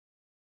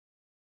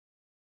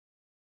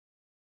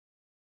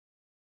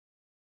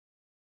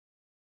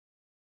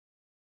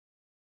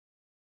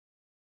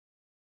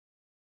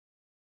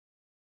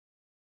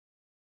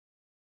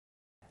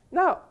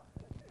Now,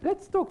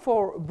 let's talk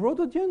for a broad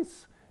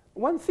audience.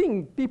 One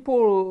thing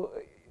people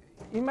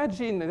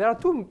imagine, there are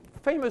two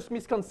famous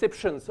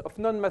misconceptions of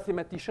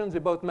non-mathematicians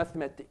about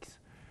mathematics.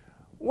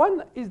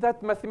 One is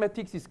that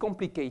mathematics is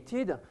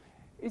complicated.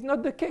 It's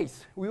not the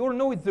case. We all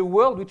know it's the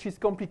world which is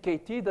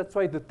complicated. That's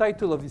why the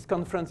title of this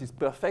conference is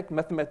perfect,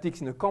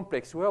 Mathematics in a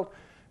Complex World.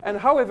 And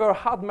however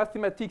hard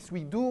mathematics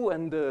we do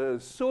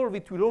and solve,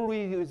 it will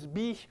always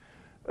be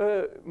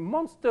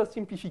monster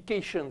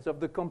simplifications of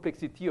the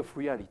complexity of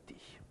reality.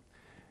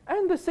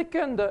 And the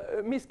second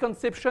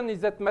misconception is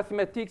that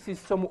mathematics is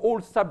some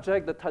old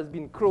subject that has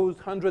been closed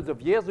hundreds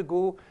of years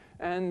ago,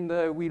 and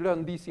we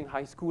learned this in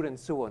high school and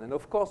so on. And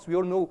of course, we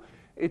all know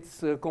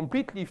it's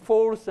completely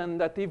false, and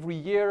that every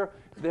year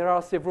there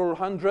are several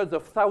hundreds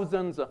of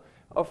thousands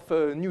of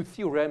new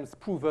theorems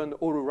proven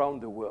all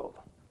around the world.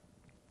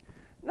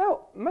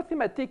 Now,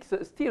 mathematics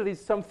still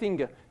is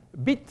something a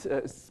bit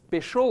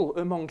special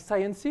among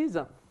sciences,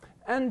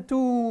 and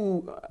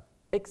to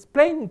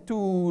explain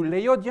to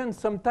lay audience,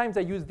 sometimes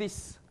I use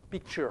this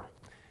picture.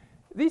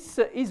 This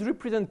is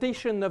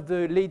representation of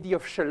the Lady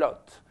of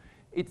Shalott.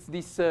 It's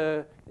this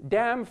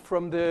dame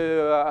from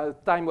the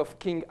time of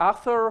King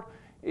Arthur.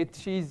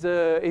 It is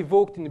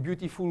evoked in a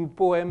beautiful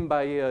poem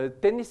by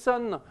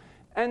Tennyson,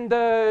 and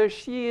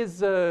she is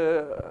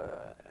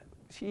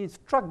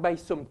struck by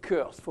some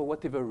curse for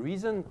whatever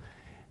reason.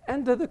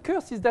 And the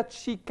curse is that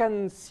she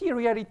can see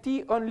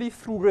reality only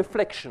through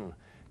reflection.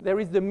 There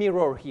is the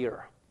mirror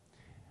here.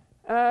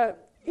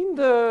 In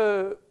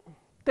the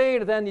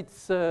tale, then,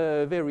 it's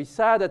very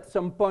sad. At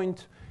some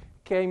point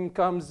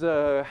comes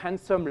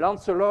handsome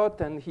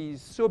Lancelot, and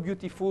he's so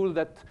beautiful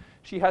that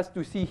she has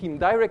to see him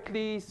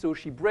directly, so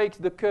she breaks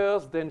the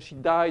curse, then she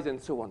dies,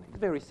 and so on. It's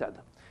very sad.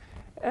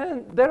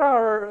 And there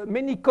are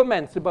many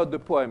comments about the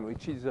poem,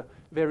 which is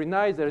very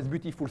nice. There is a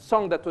beautiful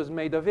song that was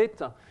made of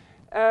it.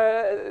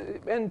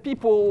 And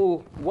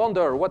people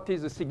wonder what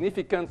is the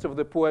significance of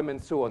the poem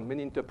and so on,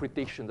 many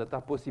interpretations that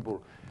are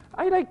possible.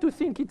 I like to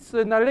think it's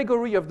an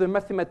allegory of the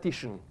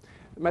mathematician.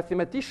 The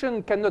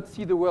mathematician cannot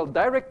see the world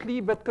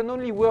directly, but can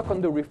only work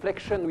on the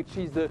reflection, which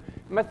is the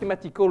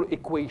mathematical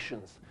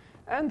equations.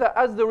 And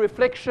as the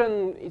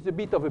reflection is a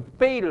bit of a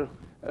pale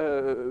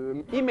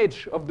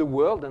image of the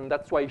world, and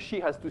that's why she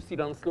has to see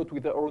Lancelot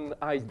with her own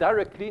eyes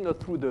directly, not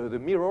through the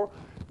mirror,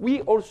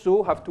 we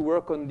also have to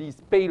work on these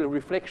pale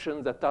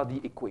reflections that are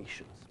the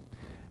equations.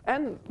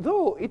 And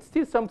though it's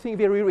still something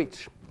very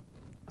rich.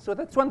 So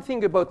that's one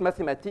thing about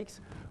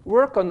mathematics.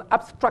 Work on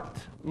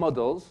abstract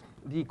models,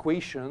 the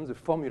equations, the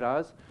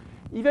formulas,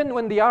 even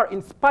when they are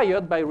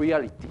inspired by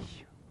reality.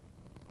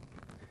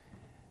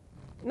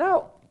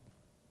 Now,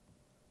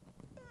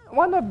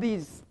 one of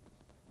these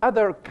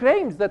other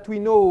claims that we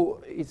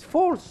know is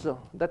false,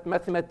 that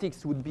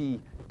mathematics would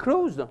be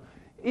closed,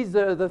 is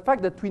the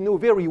fact that we know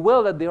very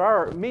well that there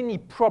are many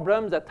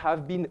problems that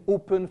have been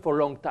open for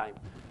a long time.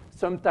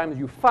 Sometimes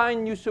you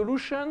find new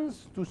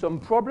solutions to some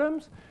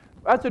problems.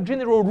 As a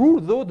general rule,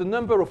 though, the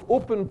number of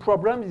open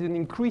problems is an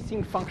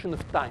increasing function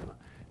of time,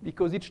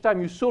 because each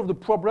time you solve the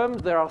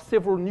problems, there are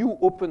several new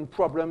open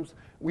problems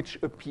which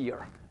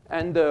appear,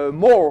 and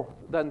more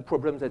than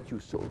problems that you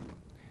solve.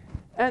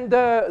 And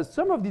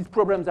some of these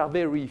problems are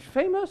very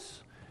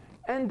famous,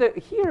 and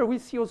here we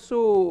see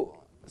also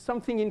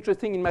something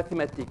interesting in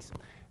mathematics.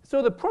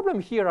 So the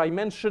problem here I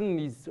mentioned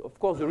is, of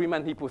course, the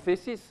Riemann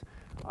hypothesis.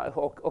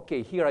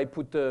 Okay, here I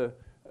put a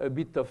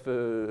bit of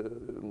a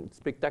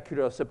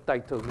spectacular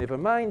subtitle, never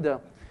mind.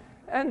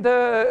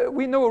 And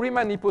we know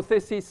Riemann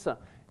hypothesis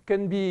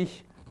can be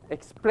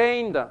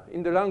explained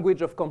in the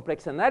language of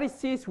complex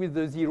analysis with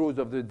the zeros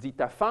of the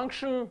zeta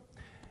function,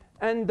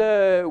 and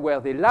where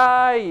they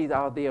lie,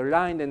 are they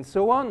aligned, and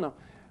so on.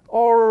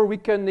 Or we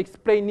can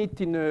explain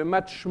it in a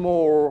much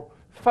more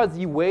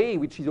fuzzy way,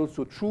 which is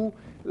also true,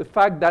 the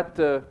fact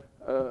that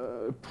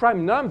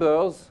prime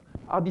numbers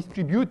are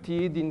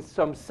distributed in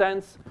some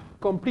sense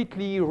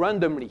completely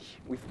randomly,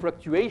 with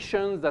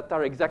fluctuations that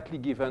are exactly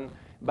given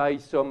by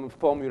some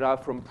formula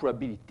from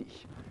probability.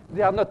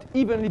 They are not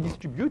evenly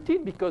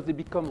distributed because they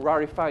become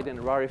rarefied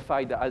and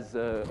rarefied as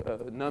a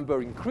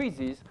number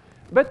increases,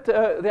 but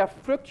they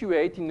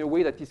fluctuate in a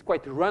way that is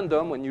quite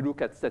random when you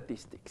look at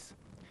statistics.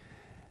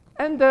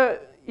 And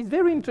it's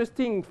very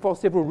interesting for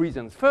several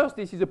reasons. First,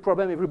 this is a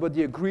problem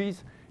everybody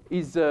agrees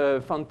is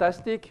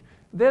fantastic.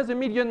 There's $1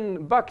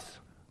 million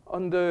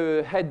on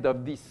the head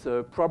of this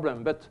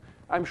problem, but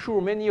I'm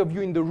sure many of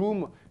you in the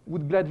room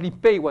would gladly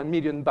pay $1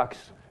 million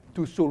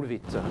to solve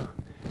it.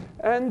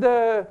 And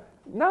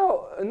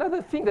now,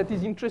 another thing that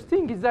is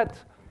interesting is that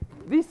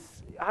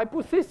this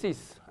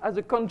hypothesis as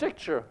a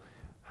conjecture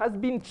has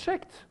been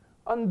checked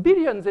on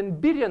billions and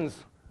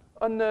billions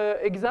on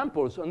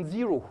examples, on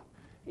zero.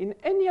 In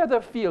any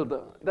other field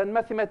than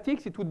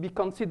mathematics, it would be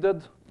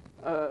considered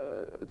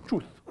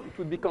truth. It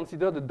would be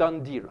considered a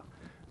done deal.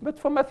 But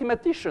for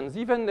mathematicians,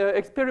 even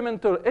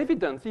experimental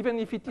evidence, even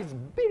if it is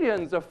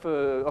billions of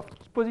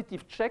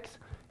positive checks,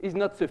 is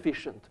not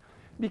sufficient.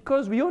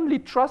 Because we only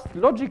trust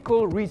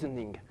logical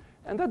reasoning.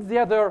 And that's the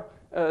other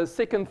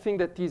second thing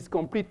that is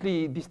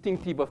completely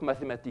distinctive of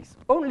mathematics.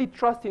 Only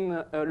trust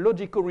in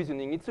logical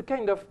reasoning. It's a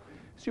kind of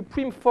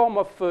supreme form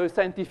of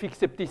scientific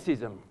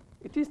skepticism.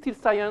 It is still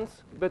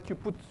science, but you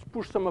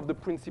push some of the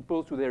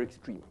principles to their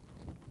extreme.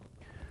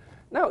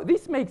 Now,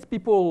 this makes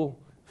people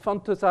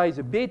fantasize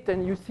a bit,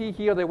 and you see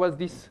here there was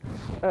this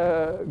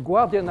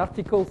Guardian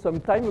article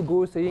some time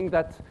ago saying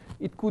that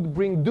it could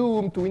bring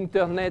doom to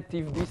internet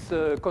if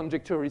this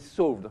conjecture is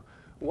solved.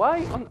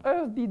 Why on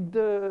earth did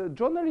the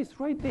journalist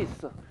write this?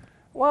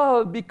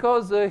 Well,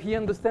 because he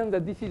understands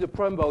that this is a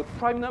problem about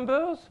prime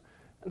numbers,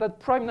 and that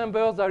prime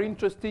numbers are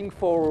interesting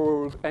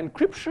for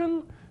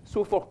encryption,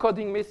 so for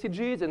coding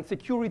messages and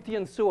security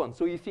and so on.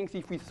 So he thinks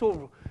if we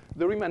solve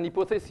the Riemann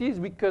hypothesis,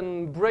 we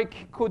can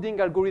break coding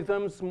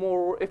algorithms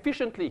more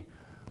efficiently.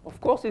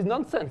 Of course, it's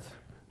nonsense.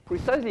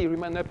 Precisely,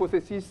 Riemann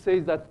hypothesis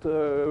says that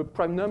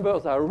prime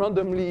numbers are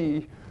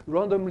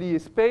randomly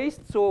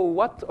spaced. So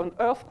what on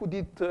earth could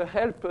it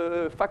help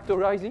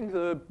factorizing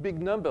the big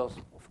numbers?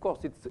 Of course,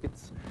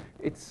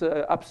 it's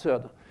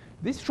absurd.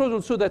 This shows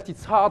also that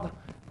it's hard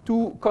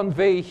to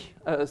convey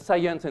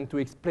science and to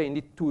explain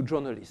it to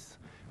journalists.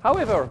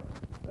 However,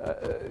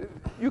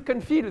 you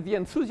can feel the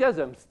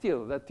enthusiasm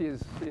still that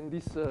is in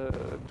this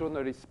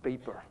journalist's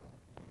paper.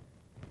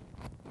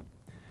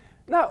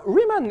 Now,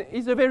 Riemann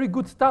is a very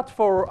good start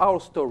for our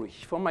story,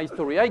 for my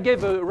story. I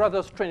gave a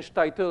rather strange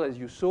title, as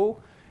you saw,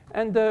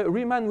 and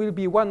Riemann will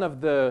be one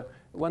of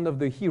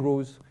the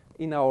heroes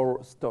in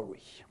our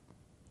story.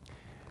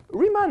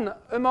 Riemann,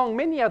 among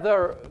many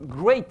other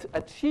great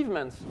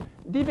achievements,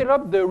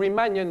 developed the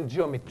Riemannian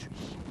geometry.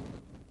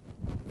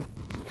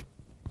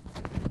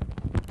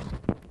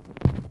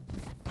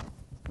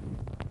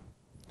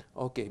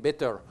 Okay,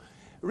 better.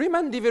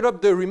 Riemann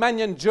developed the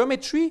Riemannian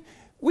geometry,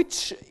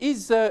 which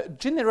is a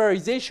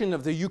generalization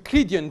of the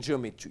Euclidean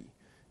geometry.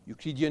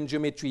 Euclidean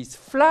geometry is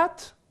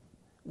flat,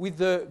 with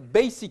the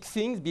basic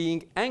things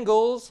being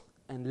angles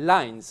and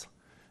lines.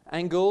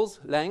 Angles,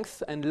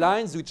 length, and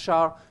lines, which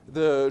are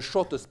the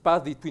shortest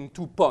path between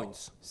 2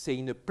 points, say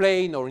in a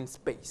plane or in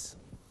space.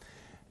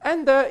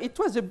 And it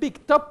was a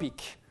big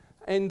topic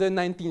in the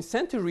 19th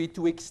century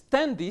to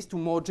extend this to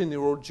more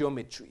general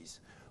geometries.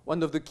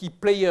 One of the key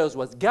players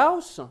was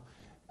Gauss,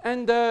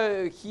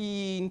 and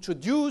he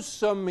introduced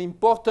some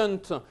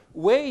important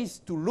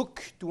ways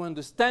to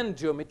understand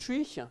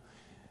geometry.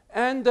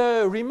 And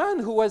Riemann,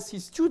 who was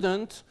his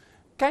student,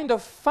 kind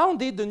of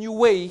founded a new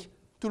way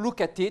to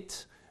look at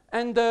it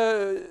and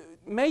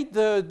made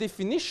the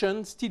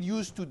definition still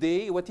used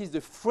today, what is the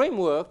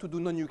framework to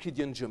do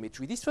non-Euclidean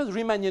geometry. This was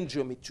Riemannian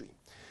geometry.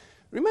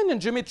 Riemannian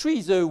geometry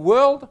is a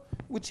world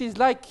which is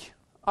like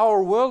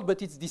our world,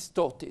 but it's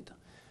distorted.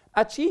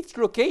 At each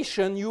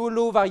location, you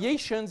allow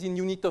variations in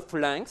unit of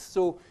length,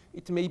 so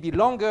it may be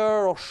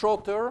longer or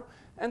shorter,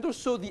 and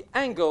also the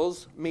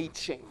angles may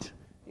change.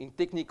 In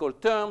technical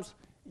terms,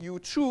 you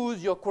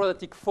choose your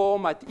quadratic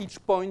form at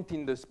each point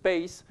in the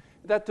space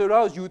that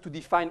allows you to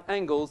define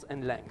angles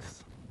and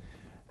lengths.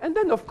 And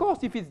then, of course,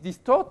 if it's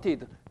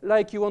distorted,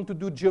 like you want to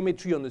do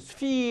geometry on a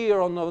sphere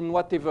or on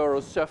whatever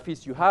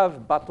surface you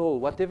have, battle,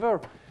 whatever,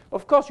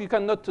 of course, you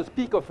cannot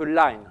speak of a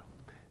line.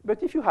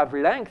 But if you have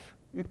length,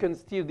 you can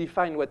still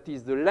define what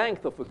is the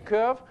length of a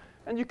curve,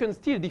 and you can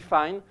still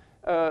define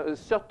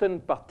certain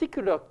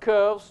particular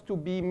curves to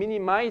be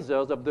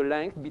minimizers of the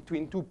length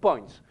between 2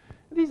 points.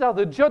 These are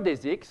the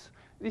geodesics.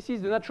 This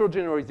is the natural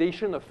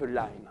generalization of a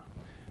line.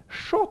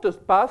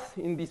 Shortest paths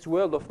in this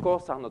world, of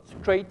course, are not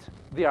straight.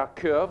 They are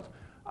curved,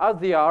 as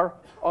they are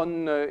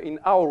in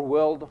our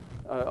world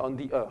on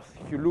the Earth.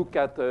 If you look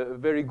at a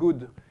very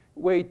good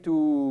way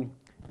to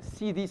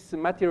see this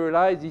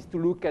materialize is to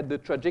look at the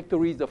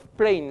trajectories of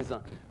planes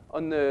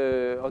on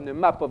a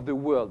map of the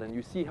world, and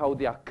you see how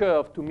they are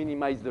curved to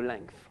minimize the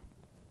length.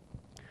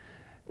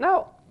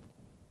 Now,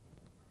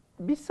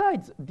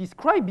 besides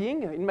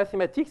describing in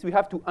mathematics, we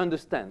have to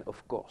understand,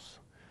 of course,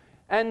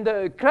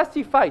 and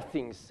classify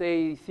things,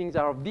 say things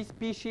are of this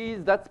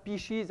species, that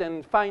species,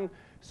 and find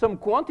some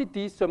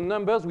quantities, some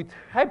numbers which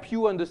help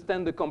you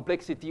understand the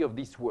complexity of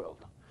this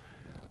world.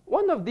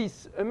 One of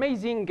these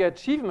amazing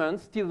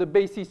achievements, still the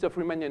basis of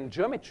Riemannian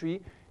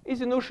geometry, is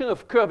the notion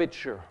of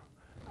curvature.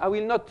 I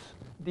will not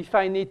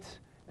define it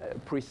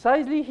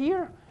precisely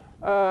here.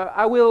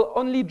 I will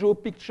only draw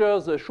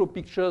pictures, show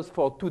pictures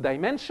for 2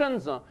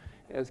 dimensions,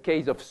 in the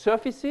case of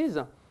surfaces.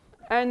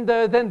 And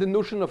then the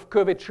notion of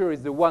curvature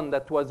is the one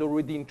that was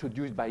already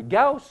introduced by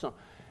Gauss.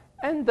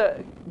 And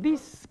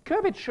this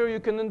curvature you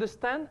can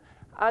understand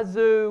as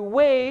a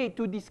way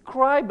to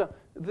describe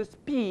the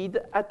speed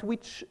at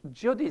which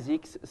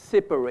geodesics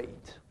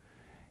separate.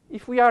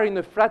 If we are in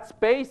a flat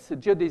space,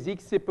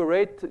 geodesics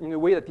separate in a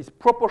way that is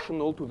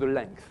proportional to the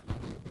length.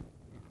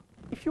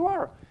 If you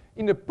are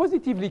in a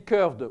positively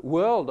curved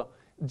world,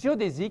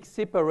 geodesics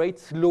separate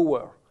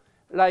slower.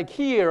 Like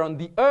here on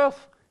the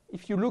Earth,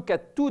 if you look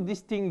at 2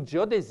 distinct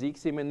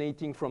geodesics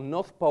emanating from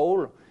North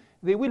Pole,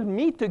 they will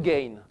meet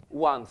again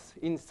once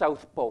in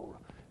South Pole.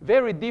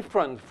 Very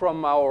different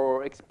from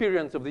our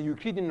experience of the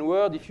Euclidean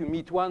world. If you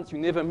meet once, you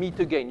never meet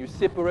again. You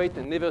separate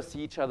and never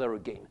see each other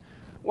again.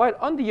 while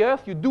on the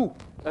Earth you do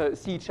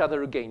see each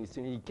other again. It's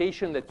an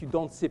indication that you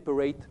don't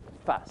separate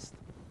fast.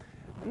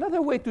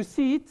 Another way to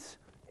see it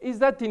is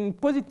that in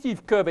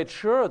positive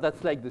curvature,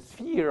 that's like the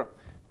sphere,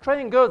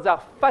 triangles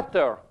are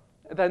fatter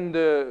than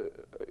the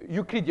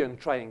Euclidean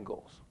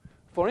triangles.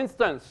 For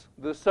instance,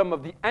 the sum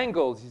of the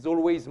angles is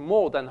always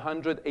more than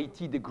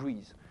 180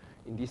 degrees.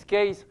 In this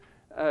case,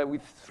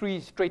 with 3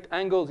 straight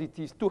angles, it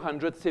is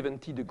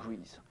 270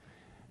 degrees.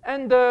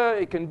 And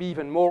it can be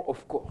even more,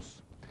 of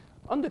course.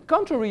 On the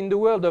contrary, in the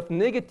world of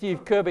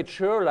negative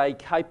curvature,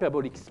 like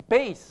hyperbolic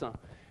space,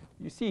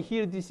 you see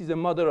here, this is a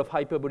model of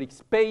hyperbolic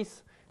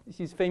space. This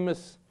is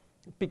famous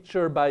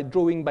picture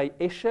drawing by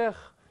Escher.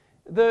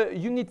 The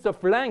units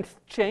of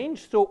length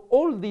change, so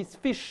all these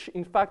fish,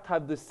 in fact,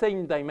 have the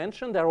same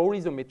dimension. They're all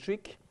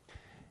isometric.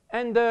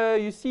 And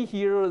you see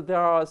here, there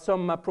are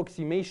some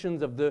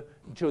approximations of the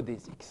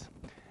geodesics.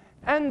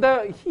 And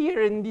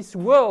here in this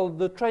world,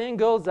 the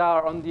triangles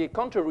are, on the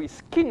contrary,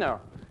 skinnier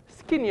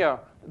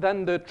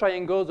than the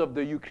triangles of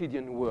the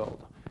Euclidean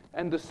world.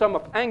 And the sum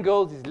of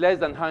angles is less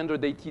than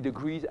 180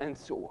 degrees, and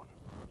so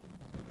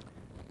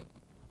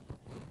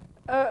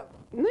on.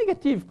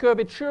 Negative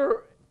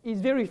curvature is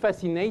very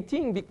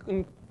fascinating,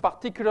 in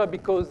particular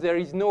because there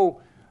is no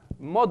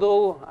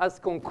model as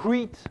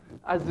concrete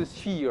as the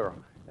sphere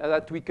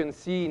that we can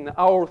see in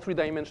our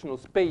three-dimensional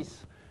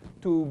space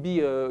to be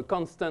a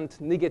constant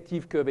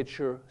negative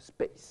curvature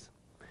space.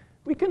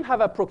 We can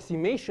have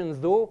approximations,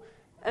 though,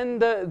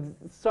 and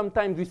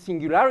sometimes with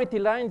singularity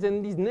lines,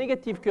 and this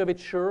negative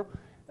curvature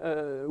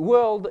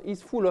world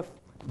is full of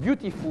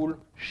beautiful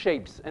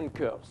shapes and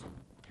curves.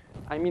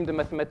 I mean the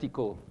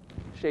mathematical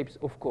shapes,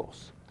 of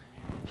course.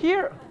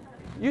 Here,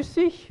 you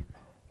see,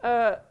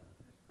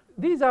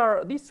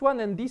 this one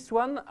and this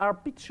one are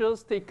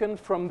pictures taken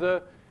from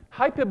the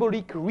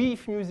Hyperbolic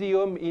Reef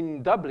Museum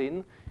in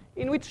Dublin,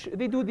 in which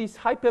they do this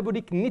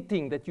hyperbolic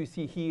knitting that you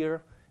see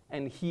here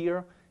and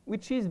here,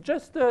 which is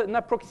just an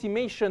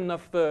approximation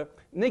of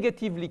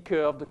negatively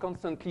curved,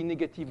 constantly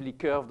negatively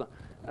curved,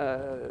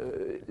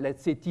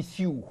 let's say,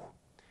 tissue.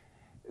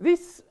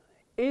 This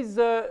is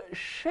a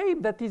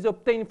shape that is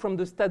obtained from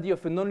the study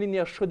of a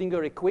nonlinear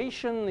Schrödinger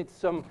equation. It's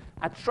some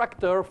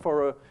attractor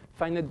for a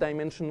finite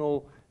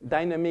dimensional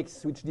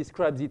dynamics which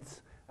describes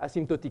its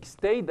asymptotic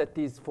state, that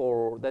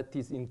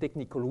is in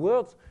technical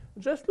words.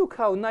 Just look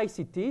how nice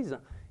it is.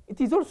 It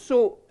is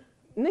also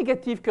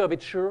negative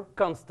curvature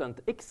constant,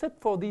 except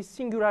for these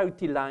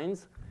singularity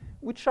lines,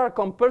 which are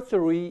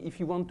compulsory if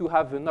you want to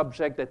have an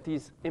object that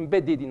is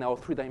embedded in our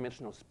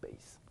three-dimensional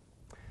space.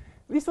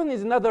 This one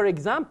is another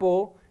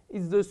example.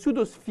 It's the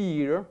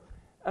pseudosphere,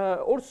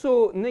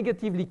 also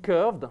negatively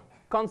curved,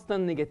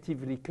 constant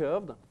negatively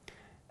curved.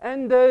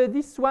 And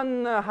this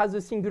one has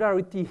a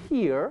singularity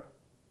here.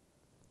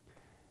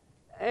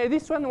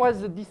 This one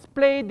was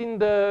displayed in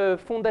the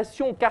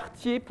Fondation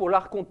Cartier pour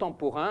l'Art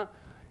Contemporain,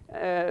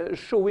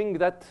 showing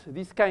that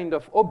this kind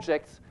of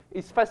objects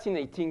is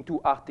fascinating to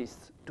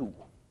artists too.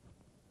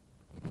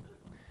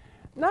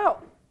 Now,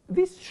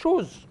 this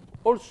shows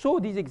also,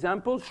 these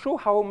examples show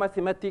how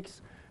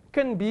mathematics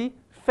can be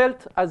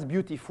felt as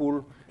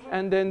beautiful.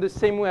 And then the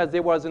same way as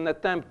there was an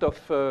attempt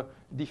of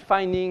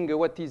defining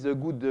what is a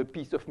good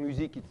piece of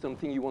music, it's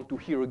something you want to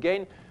hear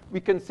again, we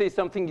can say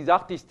something is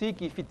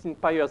artistic if it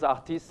inspires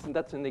artists, and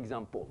that's an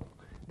example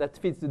that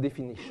fits the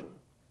definition.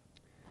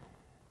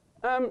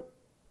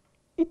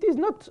 It is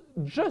not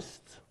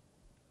just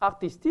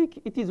artistic,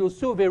 it is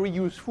also very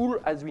useful,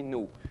 as we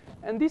know.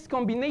 And this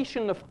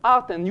combination of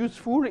art and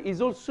useful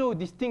is also a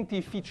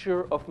distinctive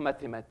feature of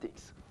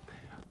mathematics.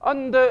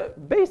 On the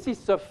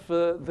basis of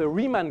the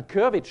Riemann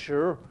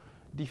curvature,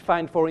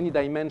 defined for any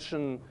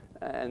dimension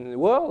and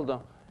world,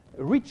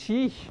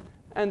 Ricci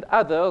and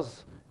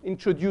others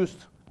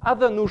introduced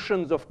other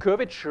notions of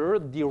curvature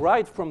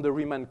derived from the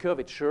Riemann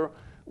curvature,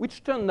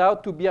 which turned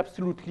out to be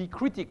absolutely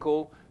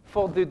critical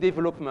for the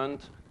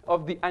development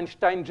of the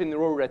Einstein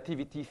general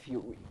relativity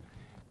theory.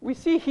 We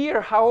see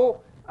here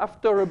how,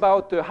 after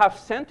about a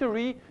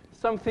half-century,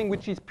 something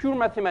which is pure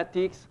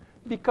mathematics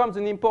becomes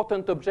an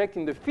important object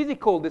in the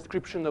physical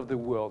description of the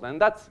world. And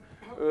that's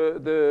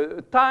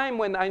the time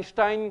when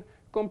Einstein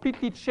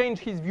completely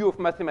changed his view of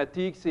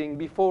mathematics, saying,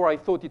 before I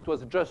thought it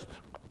was just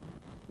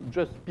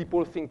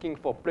people thinking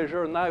for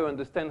pleasure. Now I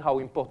understand how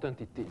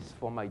important it is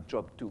for my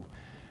job too.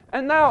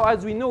 And now,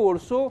 as we know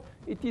also,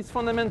 it is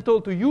fundamental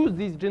to use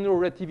these general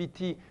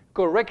relativity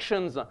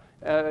corrections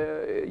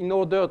in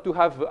order to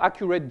have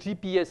accurate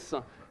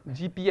GPS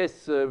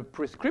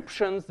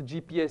prescriptions,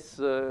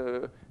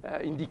 GPS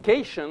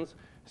indications.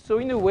 So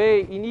in a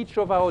way, in each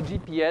of our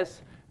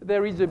GPS,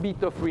 there is a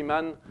bit of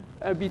Riemann,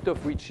 a bit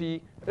of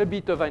Ricci, a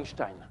bit of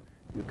Einstein.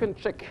 You can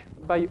check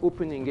by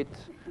opening it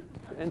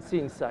and see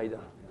inside.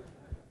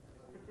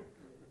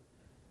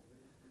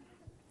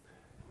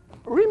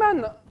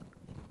 Riemann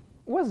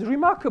was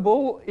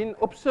remarkable in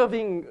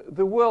observing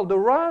the world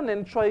around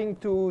and trying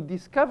to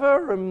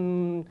discover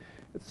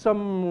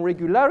some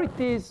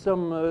regularities,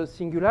 some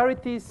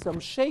singularities, some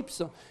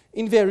shapes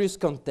in various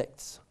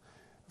contexts.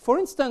 For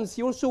instance,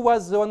 he also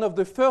was one of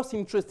the first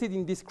interested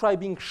in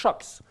describing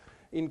shocks.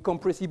 in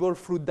compressible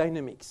fluid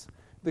dynamics.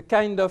 The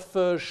kind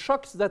of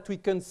shocks that we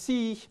can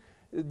see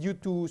due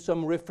to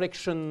some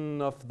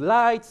reflection of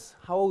lights.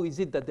 How is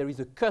it that there is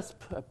a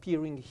cusp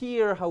appearing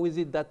here? How is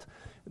it that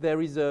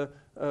there is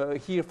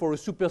here for a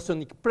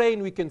supersonic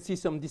plane, we can see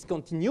some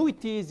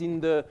discontinuities in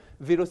the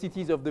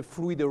velocities of the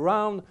fluid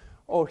around.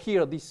 Or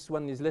here, this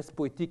one is less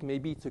poetic.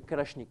 Maybe it's a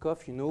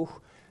Kalashnikov, you know.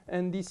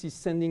 And this is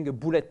sending a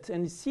bullet.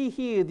 And you see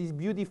here these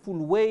beautiful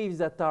waves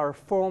that are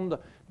formed,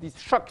 these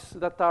shocks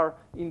that are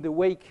in the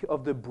wake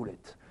of the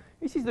bullet.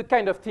 This is the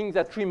kind of thing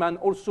that Riemann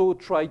also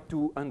tried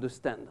to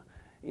understand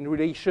in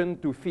relation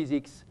to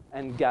physics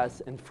and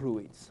gas and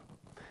fluids.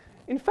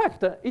 In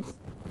fact, it's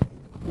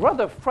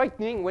rather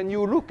frightening when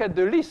you look at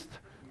the list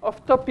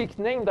of topics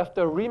named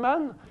after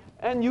Riemann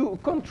and you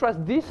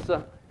contrast this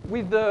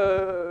with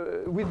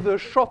the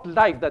short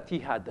life that he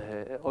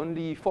had,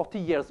 only 40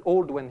 years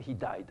old when he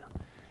died.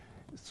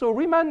 So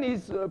Riemann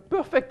is a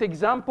perfect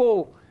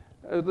example,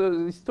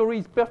 the story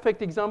is a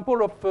perfect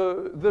example of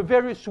the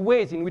various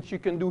ways in which you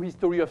can do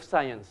history of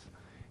science,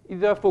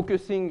 either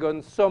focusing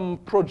on some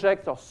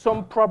projects or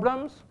some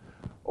problems,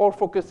 or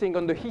focusing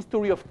on the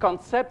history of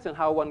concepts and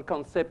how one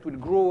concept will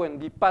grow and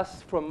be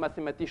passed from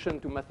mathematician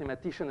to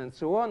mathematician and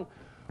so on,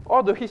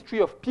 or the history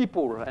of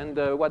people and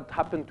what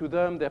happened to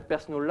them, their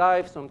personal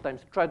life,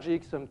 sometimes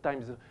tragic,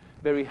 sometimes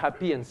very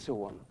happy, and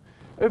so on.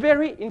 A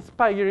very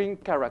inspiring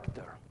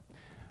character.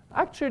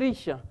 Actually,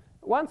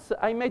 once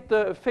I met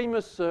a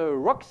famous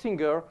rock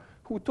singer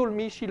who told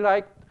me she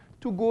liked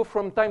to go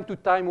from time to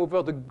time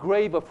over the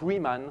grave of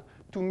Riemann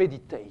to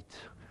meditate.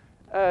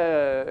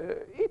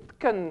 It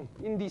can,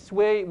 in this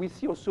way, we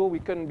see also we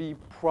can be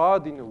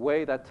proud in a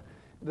way that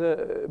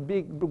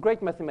the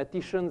great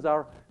mathematicians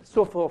are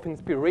source of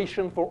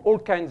inspiration for all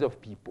kinds of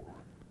people.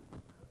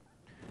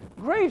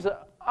 Graves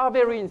are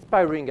very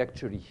inspiring,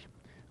 actually.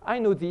 I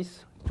know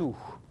this too.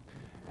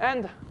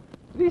 And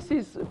this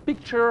is a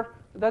picture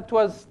that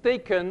was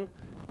taken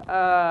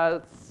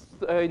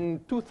in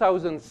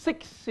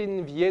 2006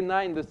 in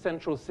Vienna in the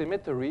Central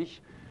Cemetery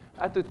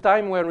at a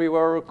time when we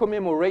were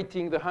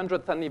commemorating the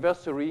 100th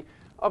anniversary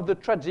of the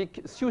tragic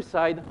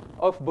suicide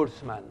of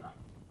Boltzmann.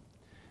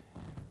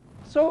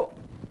 So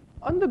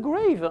on the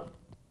grave,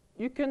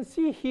 you can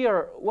see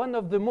here one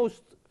of the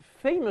most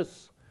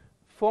famous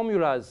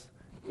formulas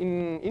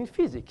in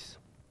physics,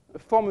 a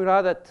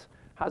formula that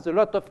has a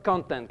lot of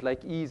content,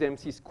 like E is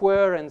mc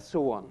squared and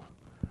so on.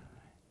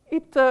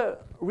 It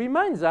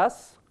reminds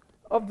us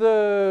of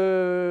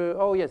the,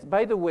 oh yes,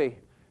 by the way,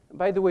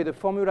 the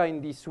formula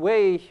in this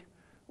way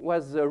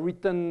was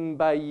written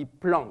by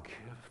Planck,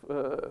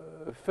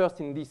 first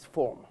in this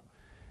form.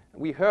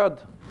 We heard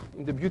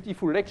in the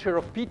beautiful lecture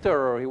of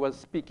Peter, he was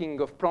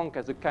speaking of Planck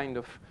as a kind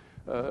of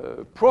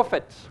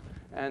prophet.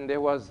 And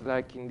there was,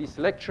 like, in this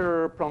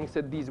lecture, Planck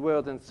said these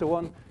words and so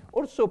on.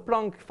 Also,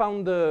 Planck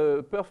found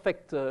the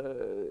perfect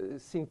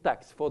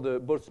syntax for the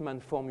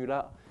Boltzmann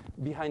formula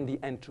behind the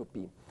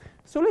entropy.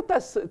 So let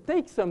us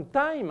take some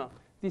time,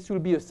 this will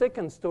be a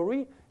second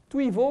story,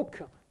 to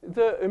evoke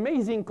the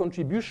amazing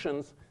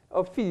contributions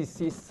of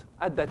physicists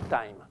at that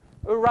time,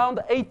 around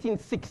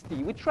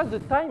 1860, which was the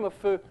time of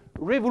a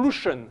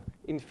revolution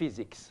in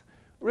physics.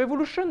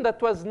 Revolution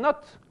that was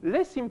not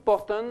less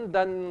important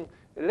than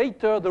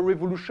later the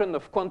revolution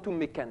of quantum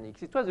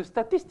mechanics. It was a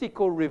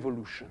statistical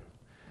revolution.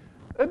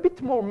 A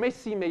bit more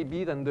messy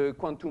maybe than the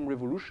quantum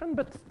revolution,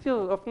 but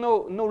still of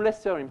no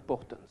lesser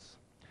importance.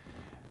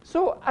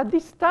 So at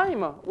this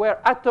time,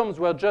 where atoms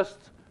were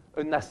just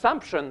an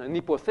assumption, an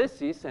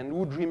hypothesis, and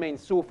would remain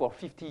so for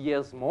 50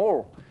 years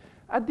more,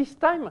 at this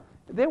time,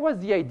 there was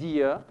the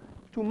idea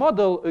to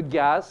model a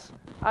gas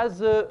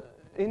as an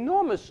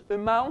enormous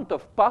amount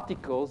of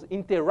particles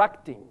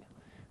interacting,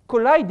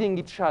 colliding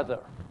each other,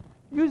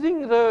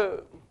 using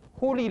the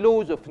holy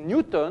laws of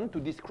Newton to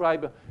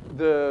describe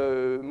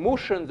the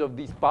motions of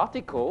these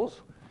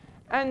particles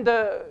and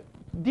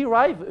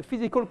derive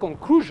physical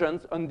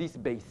conclusions on this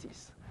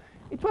basis.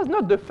 It was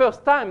not the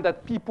first time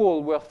that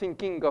people were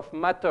thinking of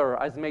matter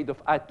as made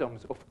of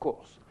atoms, of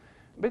course,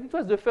 but it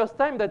was the first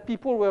time that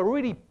people were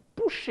really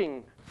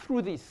pushing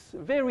through this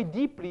very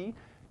deeply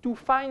to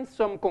find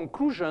some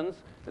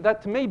conclusions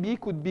that maybe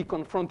could be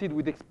confronted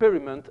with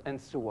experiment and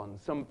so on,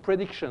 some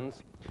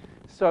predictions,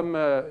 some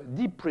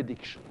deep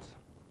predictions.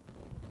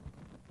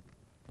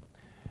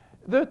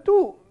 The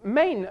two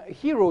main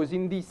heroes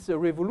in this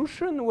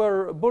revolution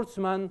were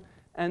Boltzmann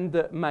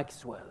and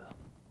Maxwell.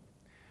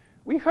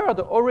 We heard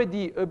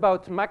already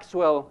about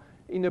Maxwell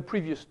in a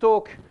previous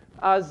talk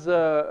as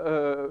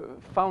a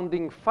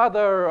founding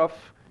father of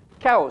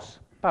chaos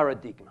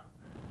paradigm,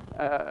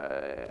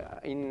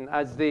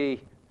 as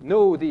they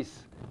know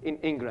this in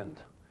England.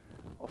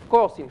 Of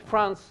course, in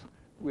France,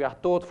 we are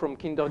taught from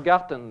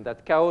kindergarten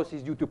that chaos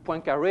is due to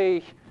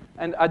Poincaré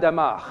and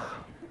Hadamard.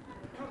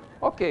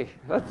 Okay,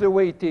 that's the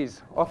way it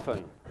is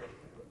often.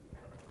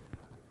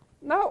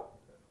 Now,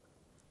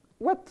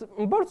 what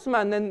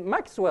Boltzmann and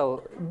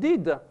Maxwell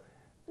did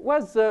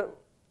was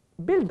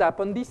build up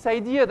on this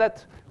idea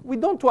that we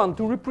don't want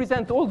to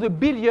represent all the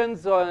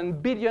billions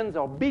and billions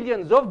or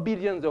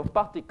billions of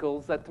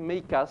particles that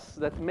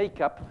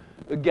make up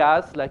a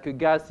gas, like a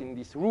gas in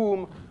this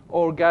room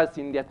or gas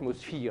in the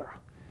atmosphere.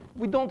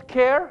 We don't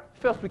care.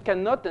 First, we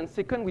cannot, and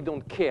second, we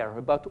don't care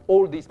about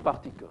all these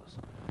particles.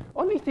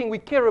 Only thing we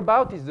care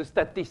about is the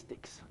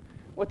statistics.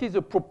 What is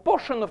the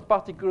proportion of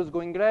particles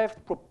going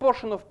left,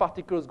 proportion of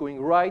particles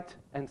going right,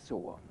 and so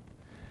on.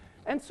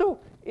 And so,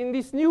 in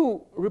this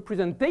new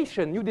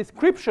representation, new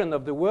description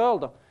of the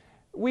world,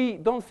 we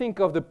don't think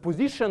of the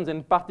positions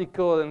and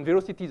particles and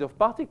velocities of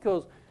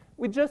particles.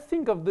 We just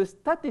think of the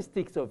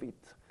statistics of it,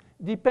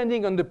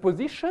 depending on the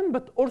position,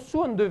 but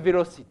also on the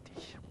velocity.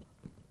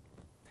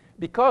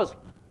 Because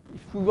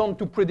if we want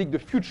to predict the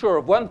future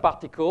of one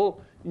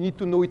particle, you need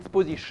to know its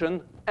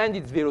position and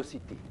its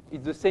velocity.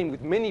 It's the same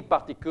with many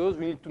particles.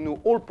 We need to know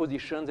all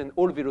positions and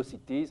all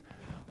velocities.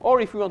 Or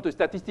if we want a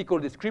statistical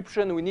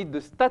description, we need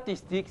the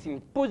statistics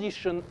in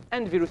position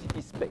and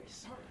velocity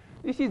space.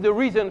 This is the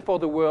reason for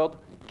the word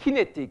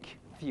kinetic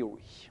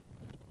theory.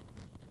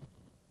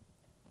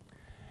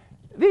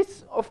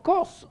 This, of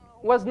course,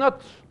 was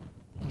not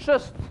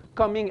just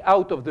coming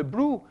out of the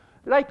blue.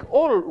 Like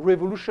all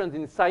revolutions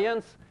in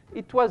science,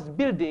 it was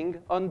building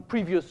on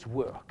previous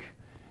work.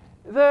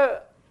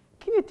 The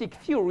kinetic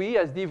theory,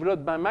 as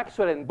developed by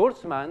Maxwell and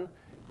Boltzmann,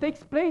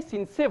 takes place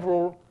in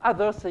several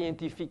other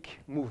scientific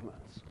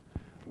movements.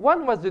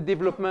 One was the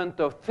development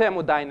of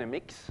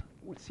thermodynamics.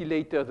 We'll see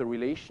later the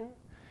relation.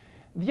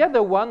 The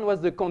other one was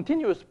the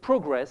continuous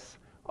progress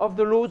of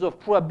the laws of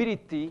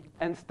probability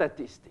and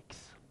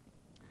statistics.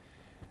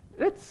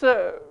 Let's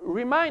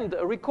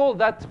recall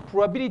that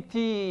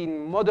probability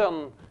in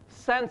modern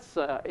sense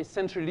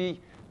essentially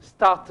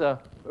start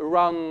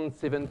around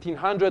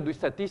 1700 with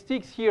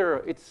statistics.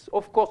 Here, it's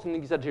of course an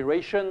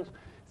exaggeration,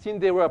 since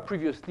there were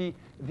previously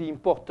the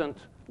important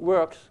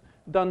works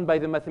done by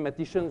the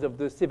mathematicians of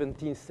the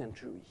 17th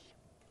century.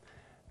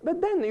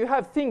 But then you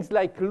have things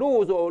like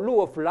laws or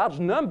law of large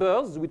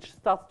numbers, which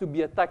starts to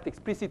be attacked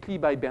explicitly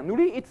by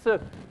Bernoulli. It's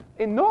an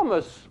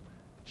enormous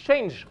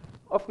change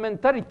of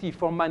mentality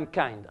for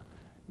mankind.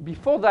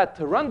 Before that,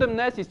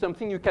 randomness is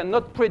something you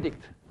cannot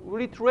predict.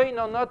 Will it rain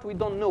or not? We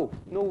don't know.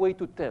 No way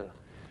to tell.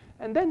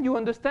 And then you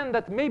understand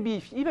that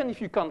maybe even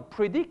if you can't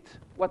predict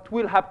what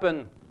will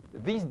happen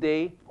this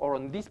day or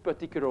on this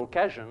particular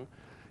occasion,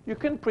 you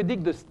can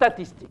predict the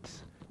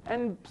statistics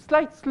and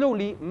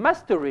slowly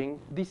mastering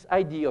this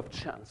idea of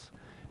chance.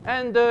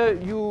 And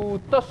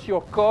you toss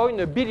your coin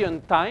 1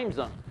 billion times.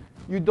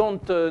 You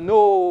don't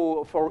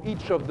know for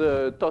each of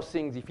the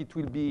tossings if it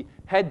will be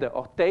head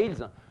or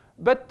tails.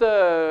 But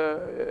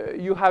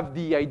you have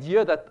the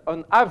idea that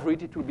on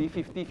average it will be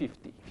 50-50,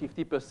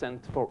 50%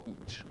 for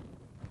each.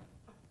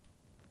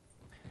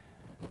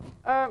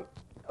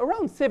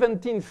 Around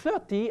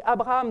 1730,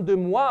 Abraham de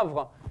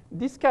Moivre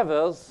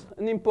discovers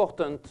an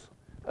important,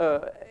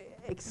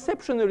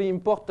 exceptionally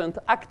important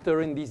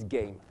actor in this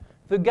game,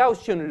 the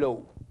Gaussian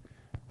law.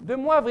 De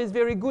Moivre is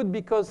very good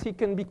because he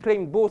can be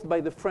claimed both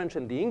by the French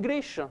and the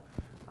English.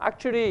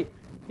 Actually,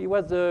 he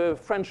was a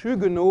French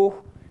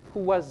Huguenot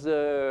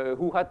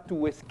who had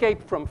to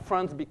escape from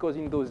France because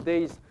in those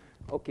days,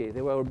 okay,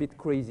 they were a bit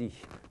crazy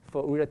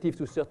relative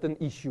to certain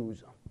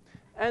issues.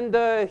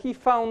 And he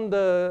found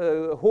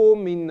a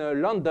home in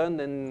London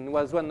and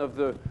was one of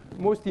the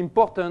most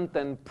important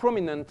and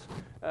prominent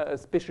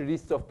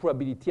specialists of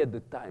probability at the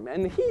time.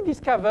 And he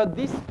discovered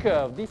this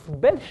curve, this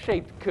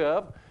bell-shaped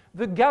curve,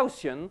 the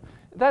Gaussian,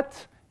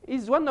 that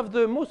is one of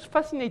the most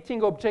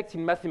fascinating objects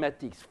in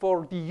mathematics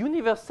for the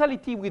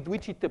universality with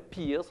which it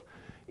appears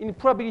in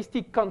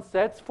probabilistic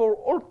concepts for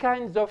all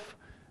kinds of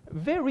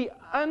very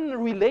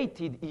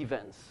unrelated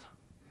events.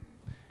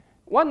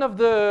 One of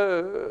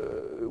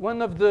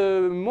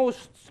the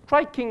most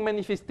striking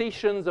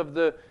manifestations of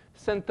the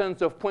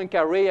sentence of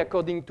Poincaré,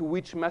 according to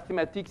which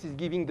mathematics is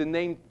giving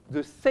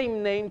the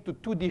same name to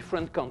two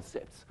different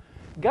concepts.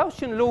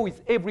 Gaussian law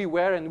is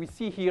everywhere, and we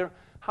see here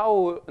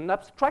how an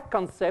abstract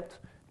concept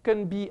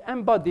can be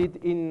embodied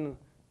in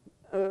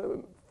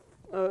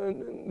a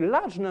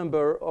large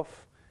number of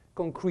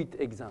concrete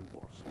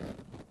examples.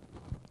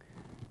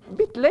 A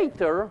bit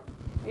later,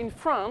 in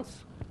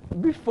France,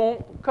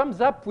 Buffon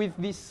comes up with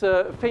this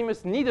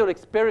famous needle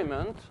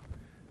experiment.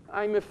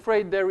 I'm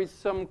afraid there is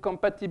some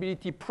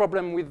compatibility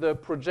problem with the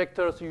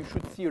projector, so you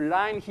should see a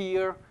line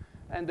here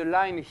and a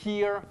line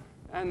here.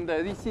 And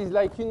this is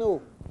like, you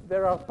know,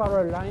 there are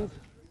parallel lines.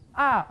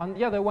 Ah, on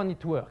the other one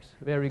it works.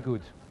 Very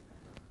good.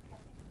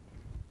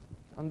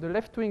 On the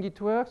left wing it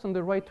works, on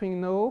the right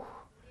wing no.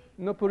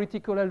 No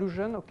political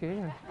allusion,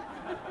 okay.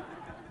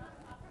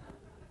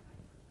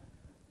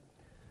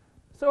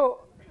 So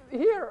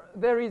here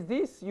there is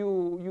this,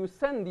 you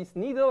send this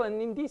needle,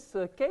 and in this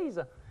case,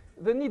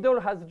 the needle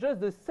has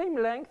just the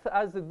same length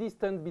as the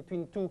distance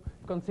between two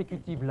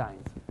consecutive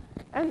lines.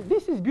 And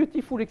this is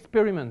beautiful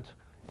experiment.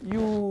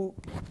 You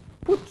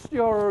put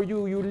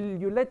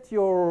you let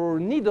your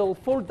needle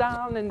fall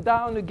down and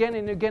down again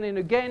and again and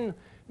again,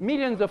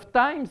 millions of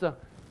times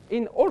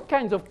in all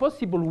kinds of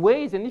possible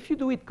ways. And if you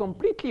do it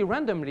completely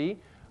randomly,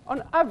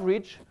 on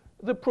average,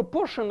 the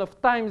proportion of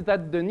times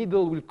that the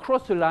needle will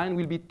cross a line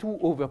will be 2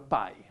 over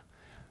pi.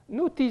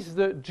 Notice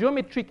the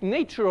geometric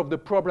nature of the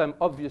problem,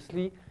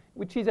 obviously,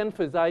 which is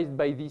emphasized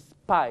by this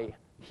pi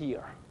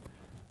here.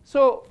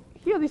 So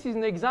here, this is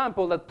an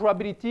example that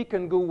probability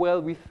can go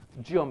well with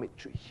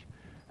geometry.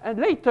 And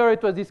later,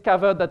 it was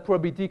discovered that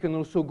probability can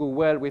also go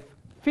well with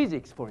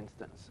physics, for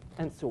instance,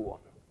 and so on.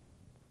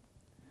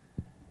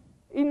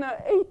 In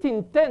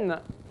 1810,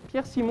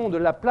 Pierre-Simon de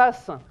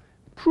Laplace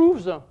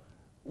proves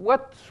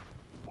what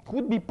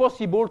could be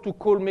possible to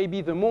call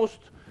maybe the most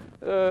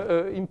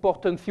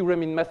important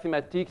theorem in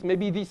mathematics.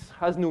 Maybe this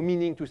has no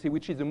meaning to say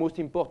which is the most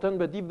important,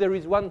 but if there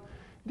is one,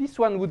 this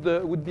one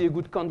would be a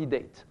good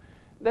candidate.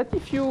 That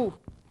if you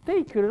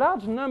take a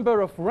large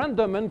number of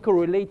random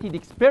uncorrelated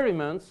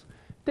experiments,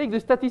 take the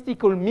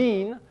statistical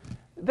mean,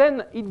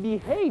 then it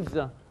behaves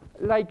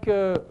like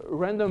a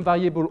random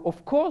variable,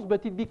 of course,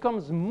 but it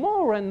becomes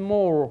more and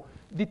more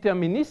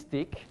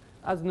deterministic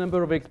as the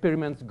number of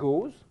experiments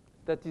goes.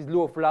 That is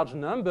law of large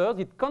numbers.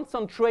 It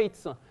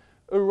concentrates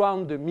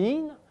around the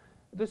mean.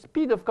 The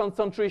speed of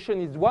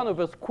concentration is 1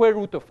 over square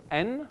root of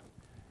n.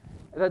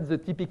 That's the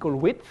typical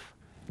width.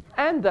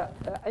 And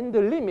in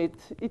the limit,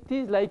 it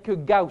is like a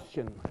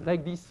Gaussian,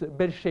 like this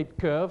bell-shaped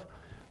curve,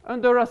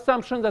 under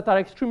assumptions that are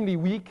extremely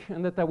weak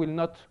and that I will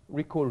not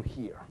recall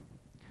here.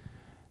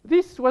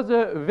 This was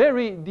a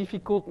very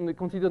difficult,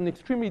 considered an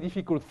extremely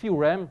difficult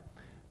theorem.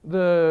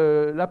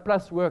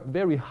 Laplace worked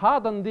very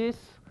hard on this.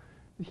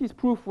 His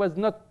proof was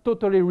not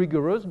totally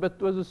rigorous, but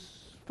was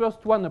the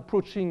first one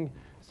approaching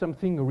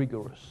something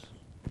rigorous.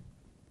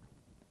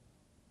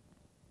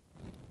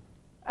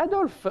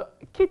 Adolphe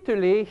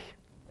Quetelet,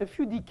 a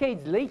few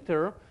decades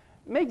later,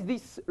 makes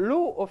this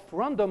law of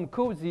random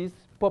causes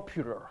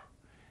popular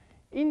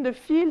in the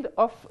field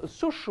of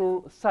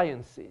social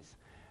sciences.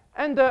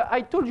 And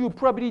I told you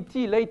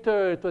probability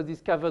later, it was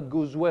discovered,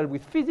 goes well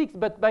with physics,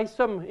 but by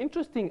some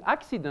interesting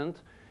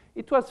accident,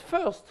 it was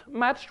first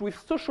matched with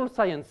social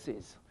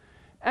sciences.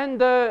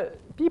 And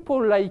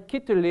people like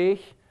Quetelet,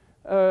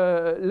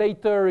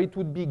 later it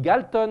would be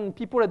Galton,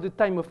 people at the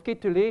time of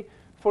Quetelet,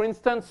 for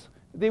instance,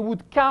 they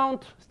would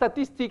count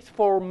statistics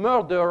for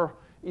murder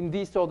in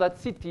this or that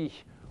city,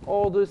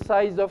 or the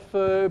size of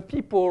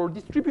people,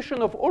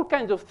 distribution of all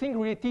kinds of things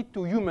related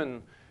to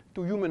human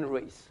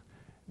race.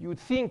 You'd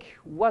think,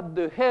 what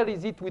the hell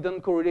is it with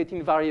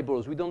uncorrelating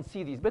variables? We don't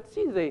see this. But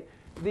see,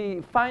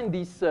 they find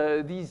these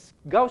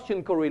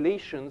Gaussian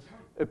correlations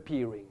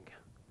appearing.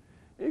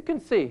 You can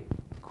say,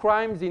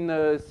 crimes in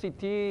a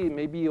city,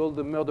 maybe all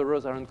the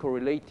murderers are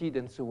uncorrelated,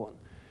 and so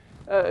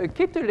on.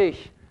 Quetelet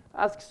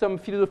asks some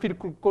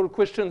philosophical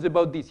questions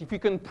about this. If you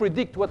can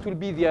predict what will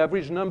be the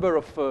average number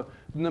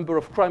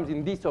of crimes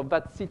in this or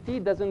that city,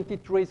 doesn't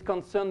it raise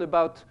concern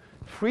about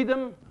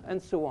freedom,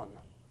 and so on?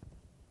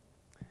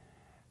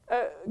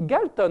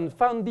 Galton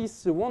found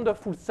this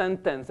wonderful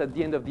sentence at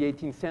the end of the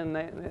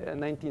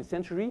 19th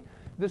century,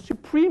 the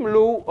supreme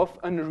law of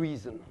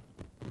unreason.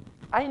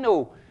 I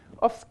know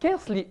of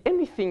scarcely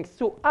anything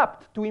so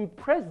apt to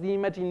impress the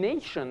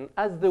imagination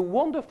as the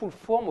wonderful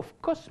form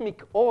of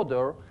cosmic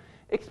order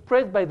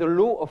expressed by the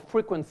law of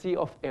frequency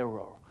of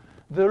error.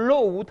 The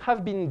law would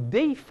have been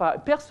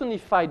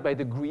personified by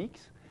the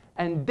Greeks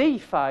and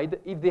deified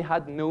if they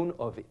had known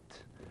of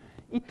it.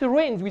 It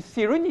reigns with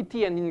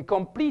serenity and in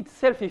complete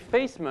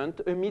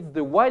self-effacement amidst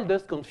the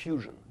wildest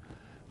confusion.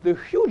 The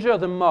huger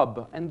the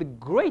mob and the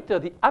greater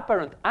the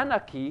apparent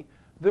anarchy,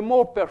 the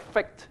more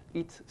perfect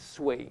its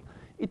sway.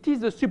 It is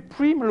the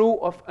supreme law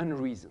of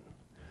unreason.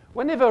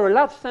 Whenever a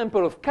large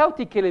sample of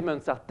chaotic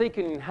elements are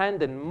taken in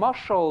hand and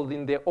marshaled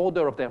in their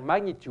order of their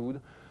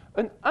magnitude,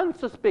 an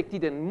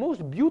unsuspected and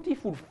most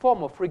beautiful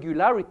form of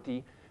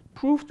regularity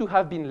proves to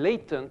have been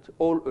latent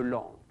all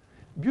along.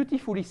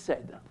 Beautifully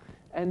said.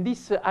 And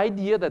this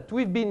idea that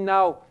we've been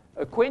now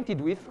acquainted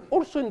with,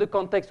 also in the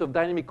context of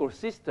dynamical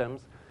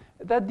systems,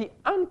 that the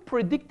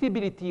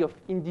unpredictability of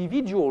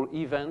individual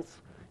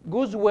events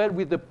goes well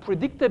with the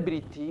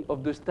predictability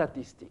of the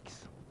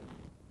statistics.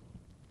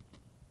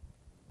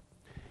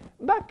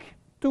 Back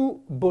to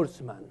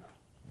Boltzmann.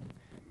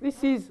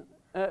 This is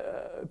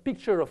a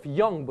picture of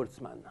young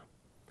Boltzmann.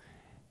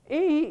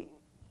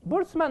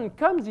 Boltzmann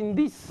comes in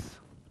this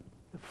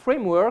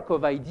framework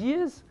of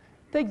ideas,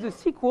 takes the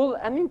sequel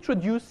and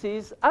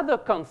introduces other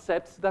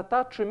concepts that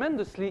are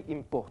tremendously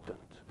important.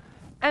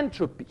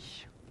 Entropy.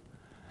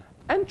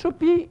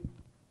 Entropy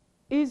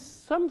is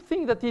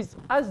something that is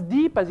as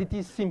deep as it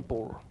is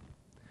simple.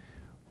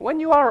 When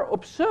you are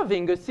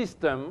observing a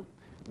system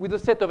with a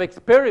set of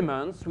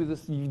experiments,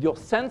 with your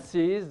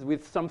senses,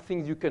 with some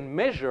things you can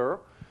measure,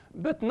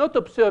 but not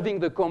observing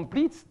the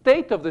complete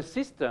state of the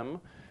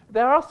system,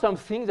 there are some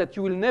things that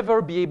you will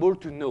never be able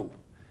to know.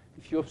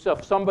 If you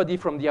observe somebody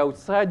from the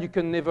outside, you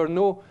can never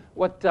know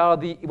what are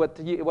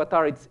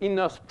its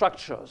inner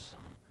structures.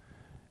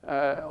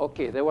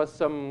 Okay, there was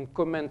some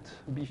comment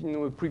in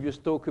a previous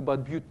talk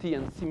about beauty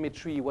and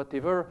symmetry,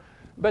 whatever.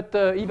 But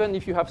even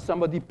if you have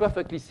somebody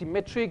perfectly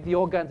symmetric, the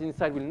organs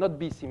inside will not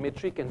be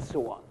symmetric, and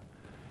so on.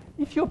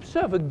 if you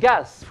observe a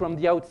gas from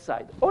the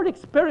outside, all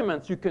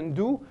experiments you can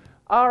do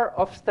are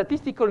of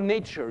statistical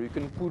nature. You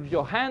can put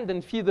your hand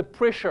and feel the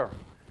pressure.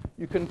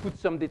 You can put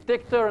some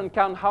detector and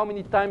count how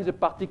many times the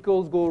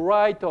particles go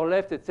right or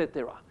left,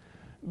 etc.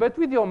 But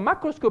with your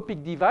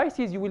macroscopic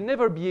devices, you will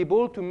never be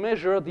able to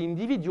measure the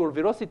individual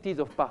velocities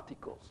of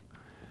particles.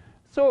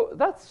 So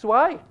that's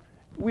why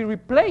we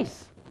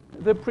replace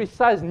the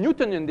precise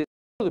Newtonian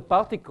description of the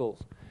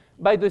particles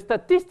by the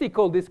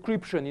statistical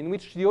description in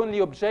which the only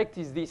object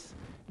is this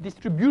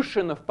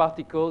distribution of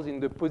particles in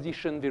the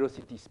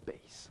position-velocity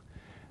space.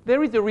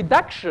 There is a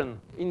reduction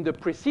in the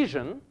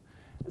precision,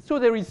 so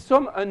there is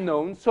some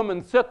unknown, some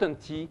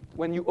uncertainty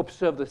when you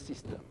observe the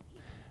system.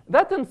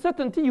 That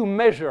uncertainty you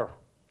measure.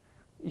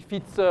 If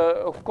it's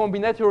of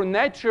combinatorial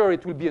nature,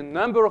 it will be a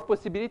number of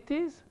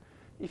possibilities.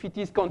 If it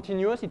is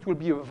continuous, it will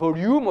be a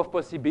volume of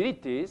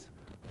possibilities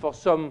for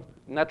some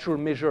natural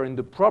measure in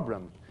the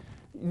problem.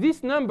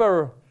 This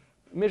number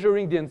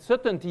measuring the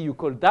uncertainty you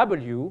call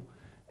W,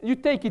 you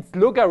take its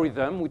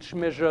logarithm, which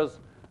measures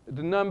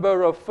the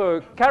number of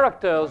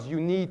characters you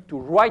need to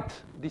write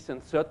this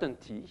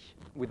uncertainty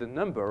with a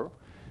number.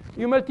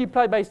 You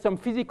multiply by some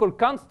physical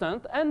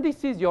constant, and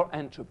this is your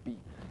entropy.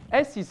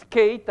 S is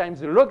k times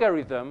the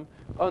logarithm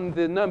on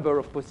the number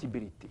of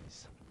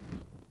possibilities.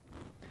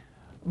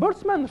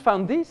 Boltzmann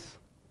found this,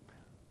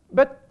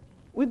 but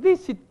with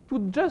this it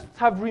would just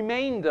have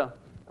remained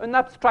an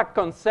abstract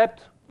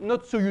concept,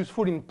 not so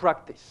useful in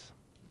practice.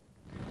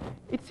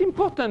 It's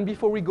important,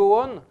 before we go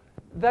on,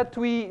 that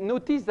we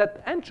notice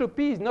that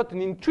entropy is not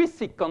an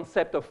intrinsic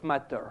concept of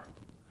matter.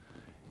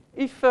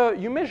 If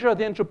you measure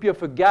the entropy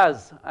of a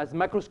gas as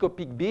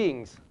macroscopic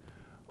beings,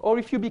 or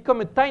if you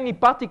become a tiny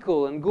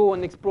particle and go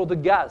and explore the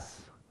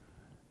gas,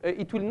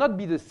 it will not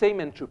be the same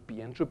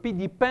entropy. Entropy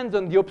depends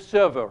on the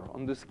observer,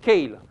 on the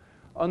scale,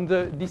 on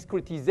the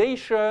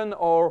discretization,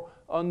 or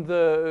on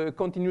the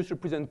continuous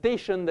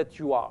representation that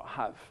you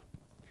have.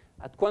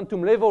 At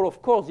quantum level,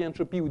 of course, the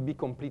entropy would be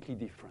completely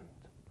different.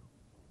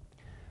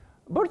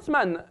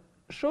 Boltzmann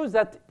shows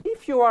that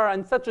if you are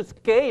on such a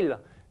scale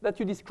that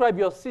you describe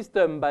your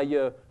system by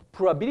a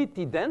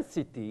probability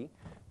density,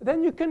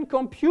 then you can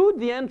compute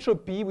the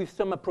entropy with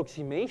some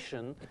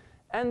approximation,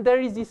 and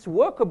there is this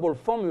workable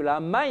formula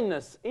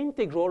minus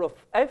integral of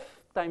f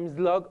times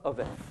log of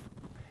f.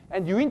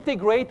 And you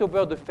integrate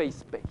over the phase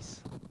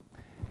space.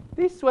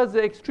 This was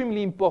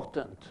extremely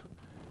important.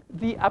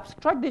 The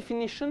abstract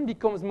definition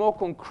becomes more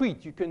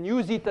concrete. You can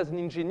use it as an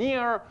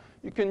engineer,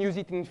 you can use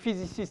it in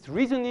physicist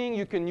reasoning,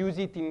 you can use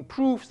it in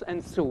proofs,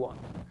 and so on.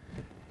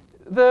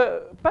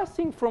 The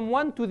passing from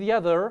one to the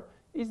other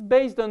is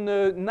based on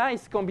a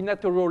nice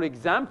combinatorial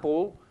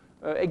example,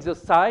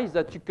 exercise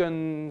that you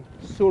can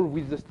solve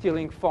with the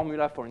Stirling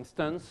formula, for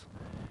instance.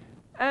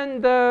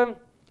 And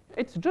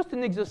it's just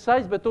an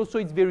exercise, but also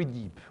it's very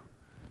deep.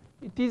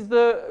 It is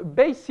the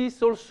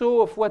basis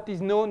also of what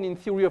is known in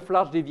theory of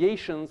large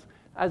deviations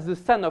as the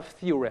Sanoff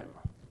theorem.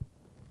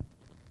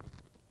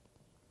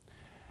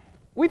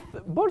 With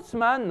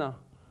Boltzmann,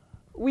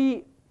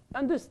 we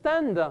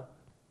understand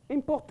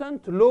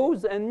important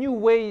laws and new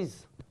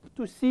ways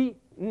to see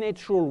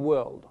natural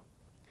world.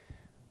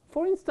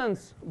 For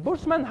instance,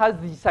 Boltzmann has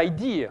this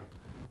idea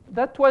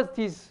that what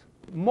is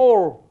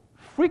more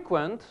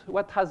frequent,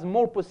 what has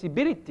more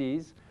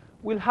possibilities,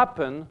 will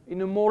happen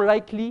in a more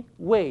likely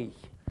way.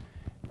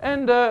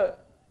 And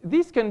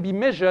this can be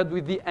measured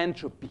with the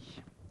entropy.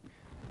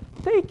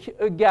 Take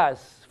a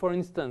gas, for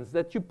instance,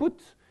 that you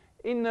put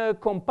in a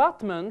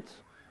compartment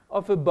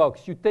of a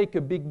box. You take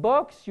a big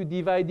box, you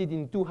divide it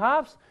in two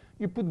halves,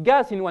 you put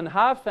gas in one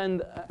half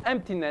and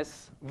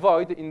emptiness,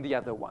 void, in the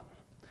other one.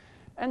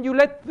 And you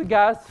let the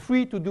gas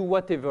free to do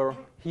whatever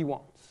he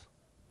wants.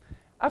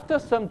 After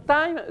some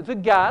time, the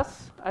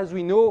gas, as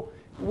we know,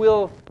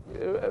 will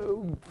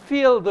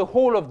fill the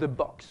whole of the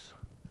box.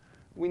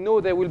 We know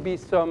there will be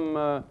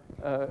some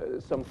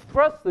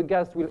thrust, the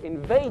gas will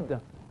invade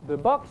the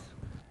box,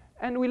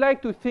 and we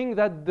like to think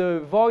that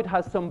the void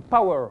has some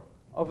power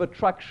of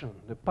attraction,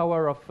 the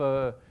power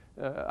of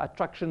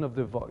attraction of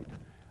the void.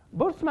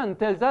 Boltzmann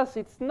tells us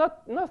it's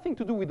nothing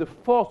to do with the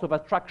force of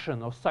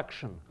attraction or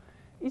suction.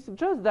 It's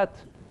just that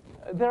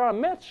there are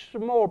much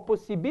more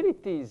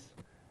possibilities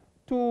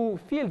to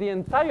fill the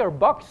entire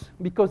box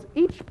because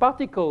each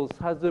particle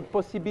has a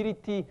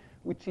possibility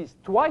which is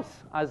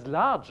twice as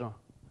large.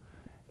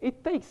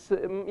 It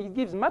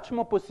gives much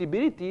more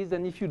possibilities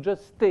than if you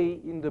just stay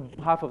in the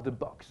half of the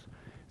box.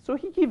 So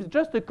he gives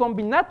just a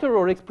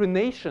combinatorial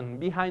explanation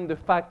behind the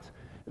fact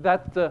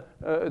that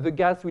the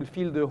gas will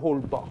fill the whole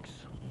box.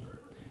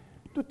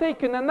 To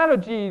take an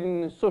analogy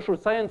in social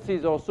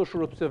sciences or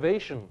social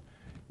observation,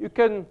 you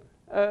can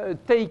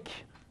take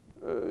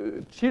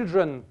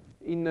children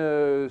in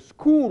a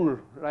school,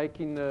 like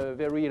in a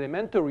very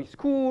elementary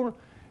school,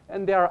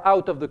 and they are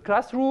out of the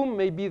classroom.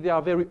 Maybe they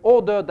are very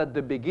ordered at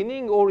the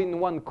beginning, or in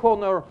one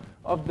corner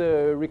of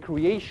the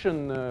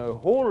recreation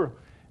hall,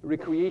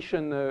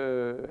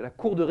 la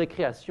cour de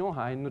récréation,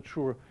 I'm not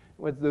sure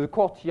what's the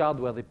courtyard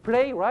where they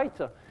play, right?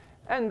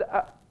 And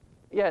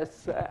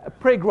yes, a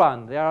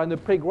playground. They are in a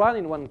playground,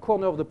 in one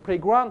corner of the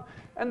playground,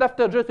 and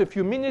after just a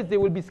few minutes, they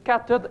will be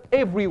scattered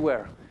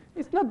everywhere.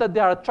 It's not that they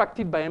are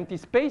attracted by empty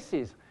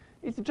spaces.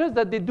 It's just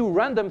that they do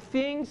random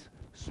things,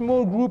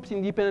 small groups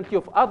independently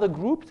of other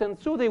groups, and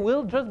so they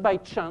will, just by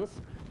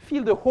chance,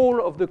 fill the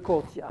whole of the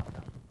courtyard.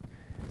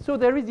 So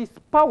there is this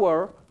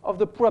power of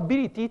the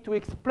probability to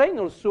explain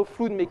also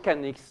fluid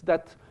mechanics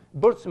that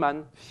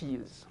Boltzmann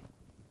feels.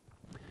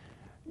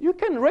 You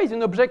can raise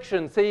an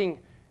objection saying,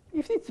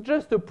 if it's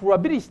just a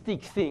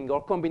probabilistic thing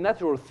or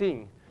combinatorial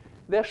thing,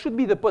 there should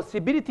be the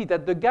possibility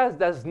that the gas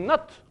does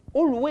not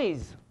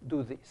always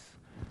do this,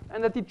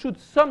 and that it should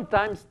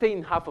sometimes stay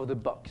in half of the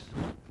box.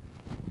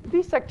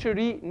 This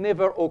actually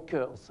never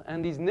occurs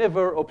and is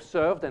never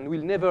observed and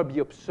will never be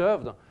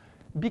observed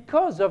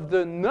because of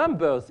the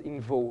numbers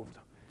involved.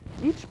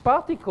 Each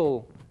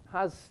particle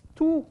has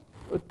 2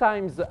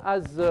 times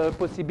as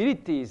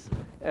possibilities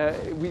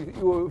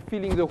with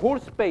filling the whole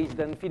space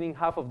than filling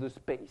half of the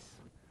space.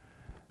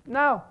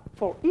 Now,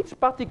 for each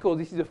particle,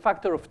 this is a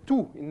factor of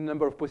 2 in the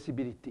number of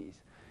possibilities.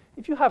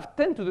 If you have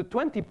 10 to the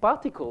 20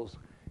 particles,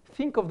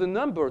 think of the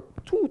number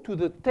 2 to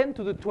the 10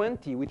 to the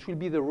 20, which will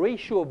be the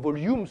ratio of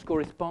volumes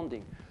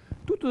corresponding.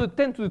 2 to the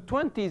 10 to the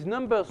 20 is a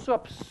number so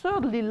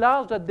absurdly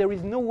large that there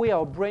is no way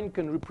our brain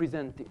can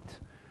represent it.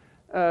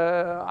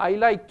 I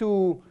like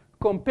to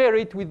compare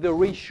it with the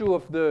ratio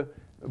of the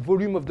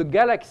volume of the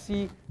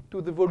galaxy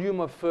to the volume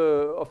of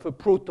a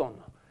proton.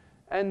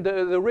 And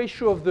the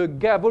ratio of the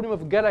volume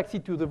of a galaxy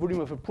to the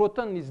volume of a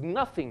proton is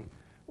nothing,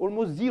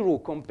 almost 0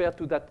 compared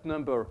to that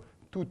number,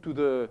 2 to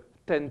the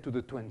 10 to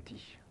the 20.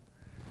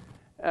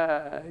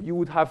 You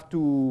would have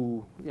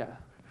to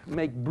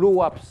make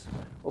blow-ups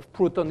of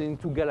proton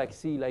into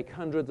galaxy like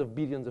hundreds of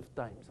billions of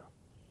times.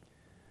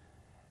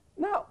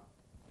 Now,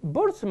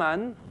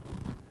 Boltzmann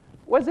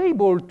was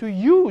able to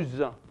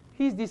use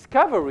his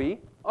discovery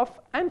of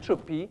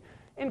entropy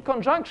in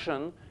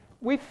conjunction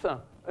with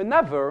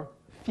another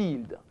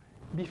field.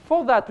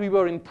 Before that, we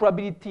were in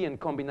probability and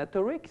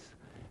combinatorics.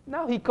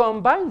 Now he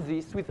combines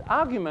this with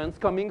arguments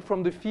coming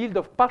from the field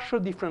of partial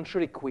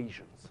differential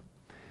equations.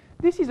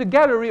 This is a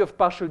gallery of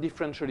partial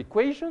differential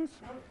equations.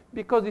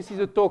 Because this is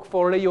a talk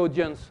for lay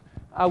audience,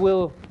 I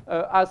will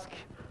ask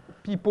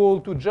people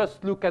to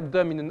just look at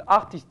them in an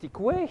artistic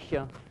way.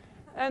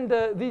 And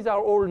these are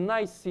all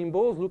nice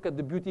symbols. Look at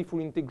the beautiful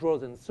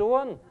integrals and so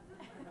on.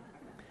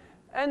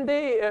 And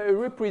they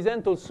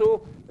represent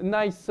also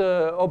nice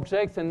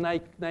objects and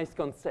nice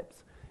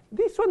concepts.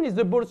 This one is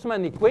the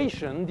Boltzmann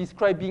equation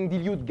describing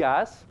dilute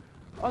gas,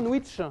 on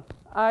which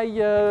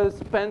I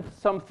spent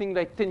something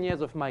like 10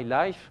 years of my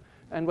life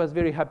and was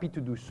very happy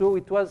to do so.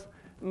 It was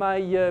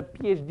my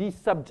PhD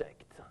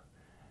subject.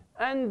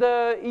 And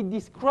it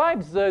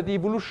describes the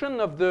evolution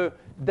of the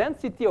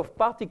density of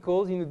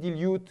particles in a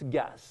dilute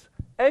gas.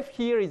 F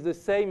here is the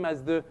same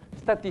as the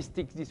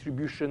statistics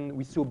distribution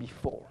we saw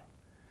before.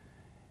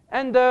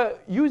 And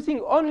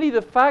using only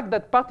the fact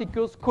that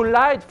particles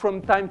collide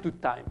from time to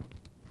time.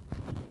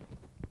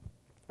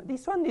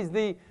 This one is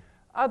the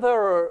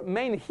other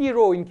main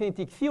hero in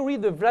kinetic theory,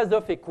 the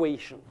Vlasov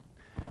equation,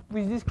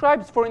 which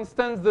describes, for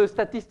instance, the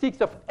statistics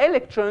of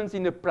electrons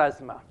in a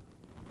plasma,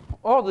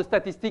 or the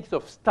statistics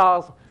of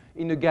stars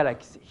in a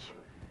galaxy.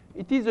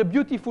 It is a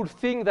beautiful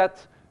thing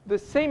that the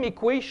same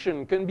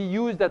equation can be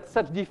used at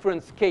such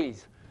different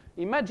scales.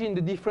 Imagine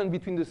the difference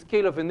between the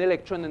scale of an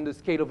electron and the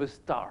scale of a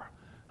star.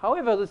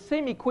 However, the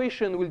same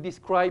equation will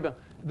describe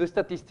the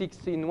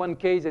statistics in one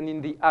case and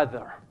in the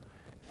other.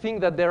 Think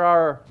that there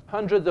are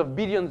hundreds of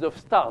billions of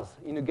stars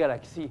in a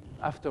galaxy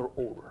after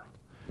all.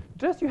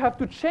 Just you have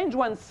to change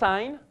one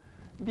sign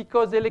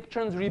because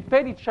electrons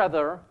repel each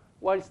other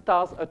while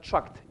stars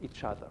attract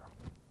each other.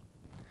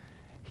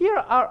 Here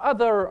are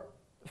other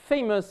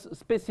famous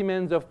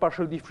specimens of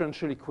partial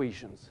differential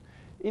equations.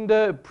 In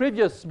the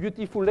previous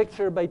beautiful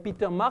lecture by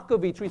Peter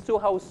Markovich, we saw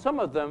how some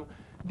of them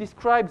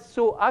describe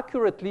so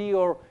accurately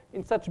or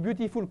in such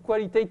beautiful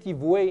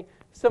qualitative way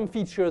some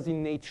features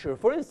in nature.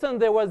 For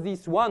instance, there was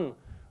this one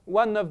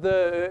of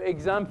the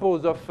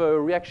examples of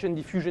reaction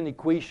diffusion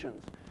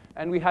equations.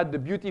 And we had the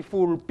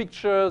beautiful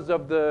pictures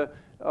of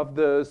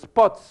the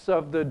spots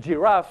of the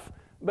giraffe,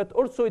 but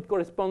also it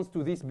corresponds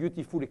to this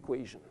beautiful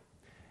equation.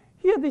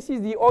 Here, this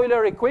is the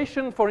Euler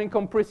equation for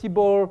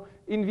incompressible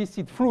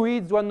inviscid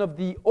fluids, one of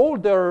the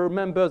older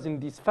members in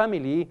this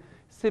family,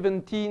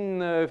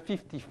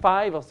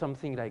 1755 or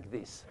something like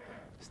this.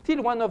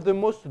 Still one of the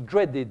most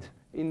dreaded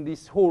in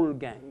this whole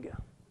gang.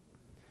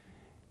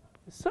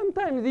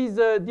 Sometimes these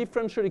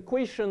differential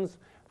equations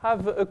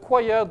have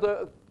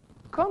acquired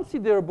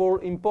considerable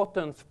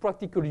importance,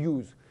 practical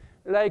use.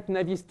 Like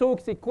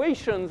Navier-Stokes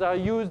equations are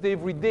used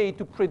every day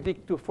to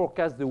predict, to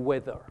forecast the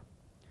weather.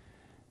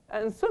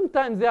 And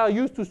sometimes they are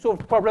used to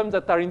solve problems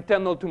that are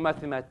internal to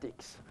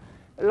mathematics.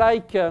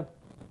 Like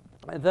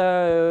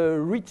the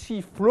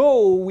Ricci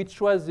flow, which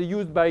was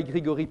used by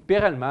Grigory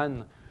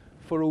Perelman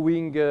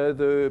following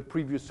the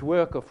previous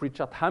work of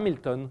Richard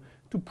Hamilton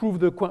to prove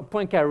the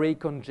Poincaré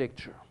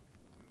conjecture.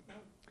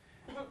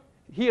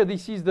 Here,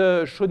 this is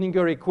the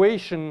Schrödinger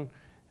equation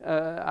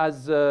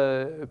as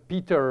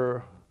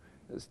Peter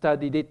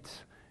studied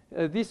it.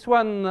 This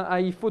one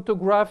I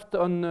photographed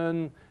on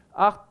an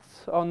art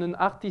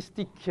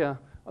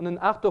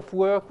of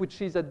work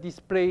which is at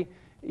display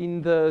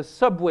in the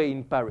subway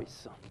in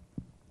Paris.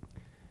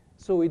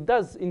 So it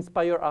does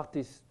inspire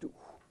artists too.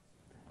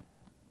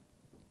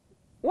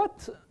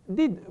 What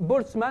did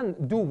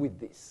Boltzmann do with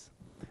this?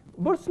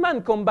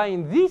 Boltzmann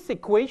combined this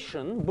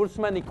equation,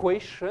 Boltzmann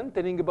equation,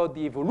 telling about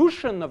the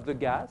evolution of the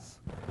gas,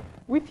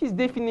 with his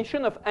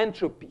definition of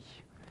entropy.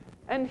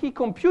 And he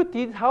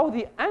computed how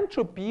the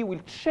entropy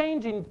will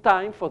change in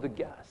time for the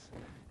gas.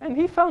 And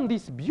he found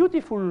this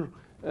beautiful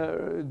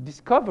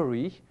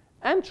discovery: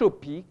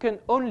 entropy can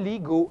only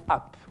go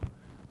up.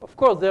 Of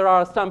course, there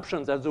are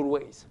assumptions, as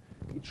always.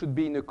 It should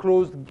be in a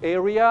closed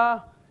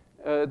area.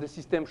 The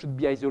system should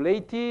be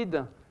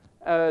isolated.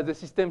 The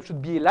system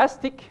should be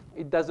elastic.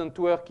 It doesn't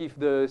work if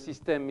the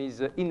system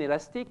is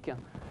inelastic.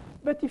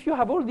 But if you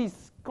have all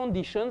these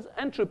conditions,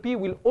 entropy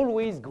will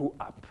always go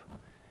up.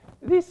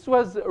 This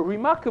was a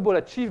remarkable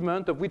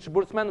achievement of which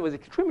Boltzmann was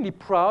extremely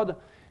proud,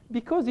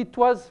 because it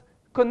was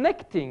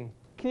connecting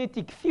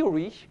kinetic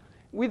theory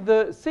with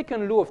the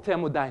second law of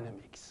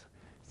thermodynamics.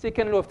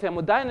 Second law of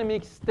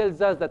thermodynamics tells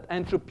us that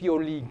entropy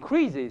only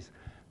increases,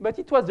 but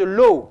it was a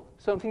law,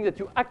 something that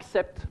you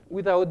accept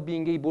without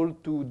being able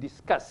to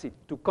discuss it,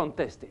 to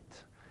contest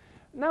it.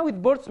 Now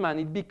with Boltzmann,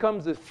 it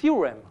becomes a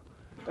theorem.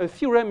 A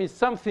theorem is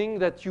something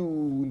that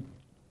you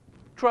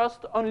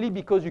trust only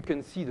because you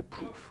can see the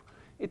proof.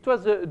 It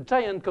was a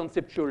giant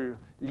conceptual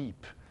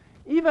leap.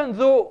 Even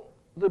though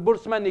the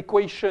Boltzmann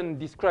equation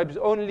describes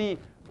only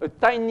a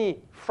tiny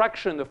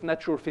fraction of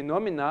natural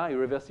phenomena,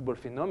 irreversible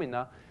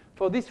phenomena,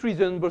 for this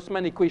reason,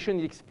 Boltzmann equation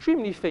is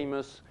extremely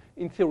famous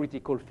in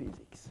theoretical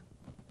physics.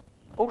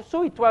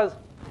 Also, it was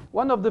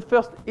one of the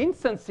first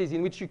instances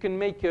in which you can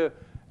make an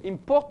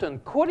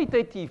important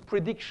qualitative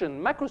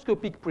prediction,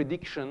 macroscopic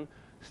prediction,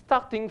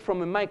 starting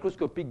from a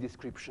microscopic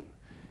description,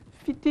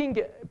 fitting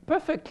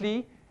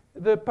perfectly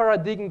the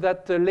paradigm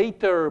that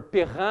later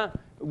Perrin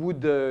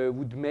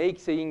would make,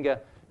 saying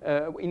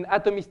in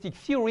atomistic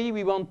theory,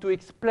 we want to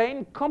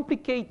explain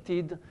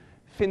complicated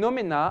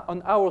phenomena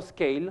on our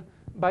scale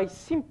by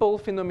simple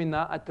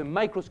phenomena at a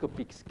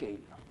microscopic scale.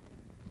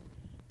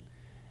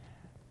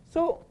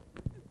 So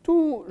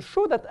to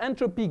show that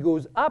entropy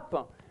goes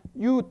up,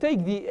 you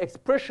take the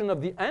expression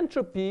of the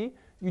entropy,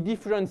 you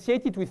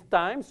differentiate it with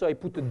time, so I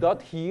put a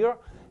dot here,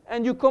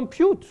 and you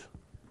compute.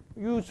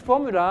 Use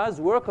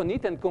formulas, work on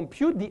it, and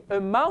compute the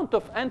amount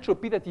of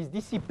entropy that is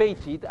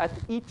dissipated at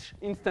each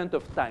instant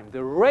of time,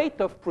 the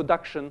rate of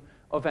production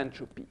of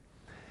entropy.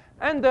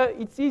 And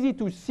it's easy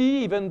to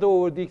see, even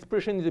though the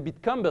expression is a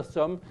bit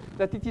cumbersome,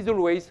 that it is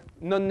always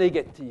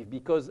non-negative,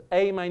 because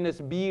a minus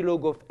b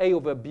log of a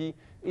over b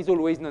is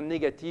always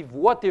non-negative,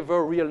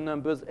 whatever real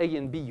numbers a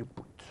and b you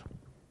put.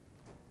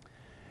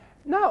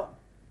 Now,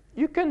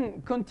 you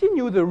can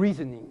continue the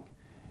reasoning.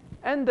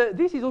 And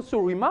this is also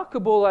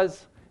remarkable,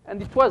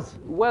 and it was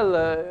well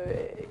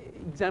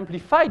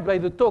exemplified by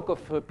the talk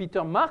of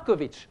Peter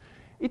Markovich.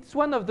 It's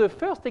one of the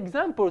first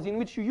examples in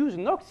which you use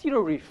an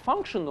auxiliary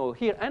functional,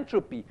 here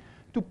entropy,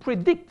 to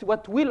predict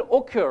what will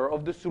occur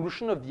of the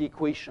solution of the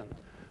equation.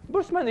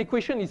 Boltzmann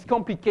equation is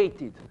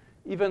complicated.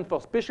 Even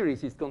for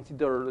specialists, it's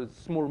considered a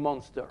small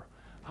monster.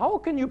 How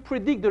can you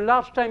predict the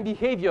large time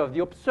behavior,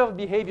 the observed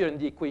behavior in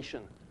the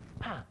equation?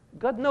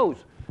 God knows.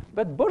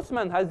 But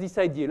Boltzmann has this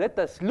idea. Let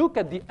us look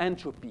at the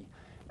entropy.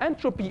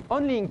 Entropy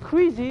only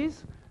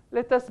increases.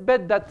 Let us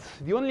bet that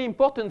the only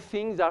important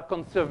things are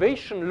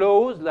conservation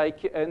laws,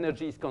 like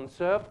energy is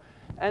conserved,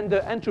 and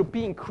the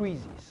entropy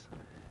increases.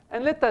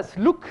 And let us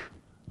look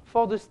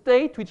for the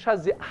state which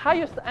has the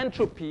highest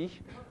entropy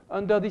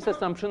under this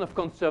assumption of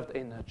conserved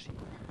energy.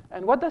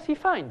 And what does he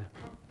find?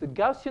 The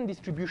Gaussian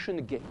distribution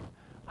again.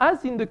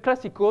 As in the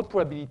classical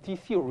probability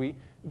theory,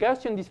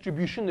 Gaussian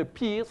distribution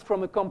appears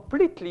from a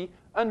completely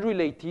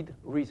unrelated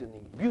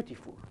reasoning.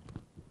 Beautiful.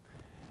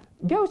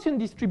 Gaussian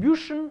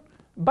distribution,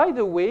 by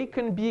the way,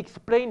 can be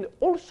explained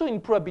also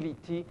in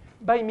probability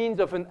by means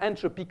of an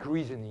entropic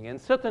reasoning. And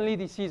certainly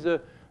this is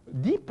a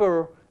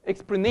deeper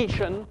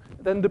explanation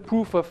than the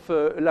proof of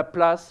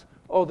Laplace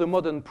or the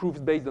modern proofs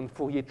based on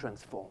Fourier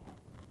transform.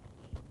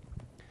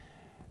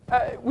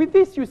 With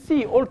this, you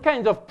see all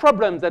kinds of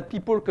problems that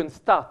people can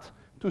start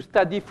to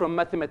study from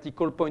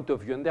mathematical point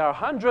of view. And there are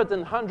hundreds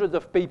and hundreds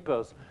of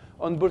papers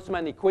on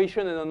Boltzmann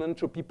equation and on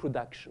entropy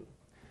production.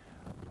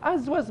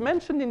 As was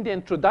mentioned in the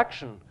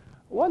introduction,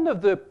 one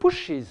of the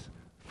pushes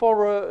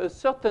for a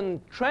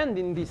certain trend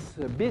in this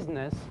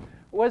business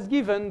was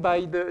given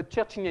by the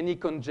Cerciniani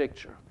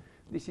conjecture.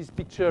 This is a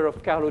picture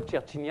of Carlo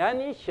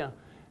Cerciniani.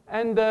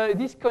 And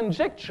this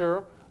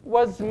conjecture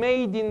was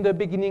made in the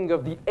beginning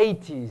of the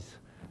 80s,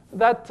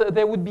 that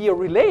there would be a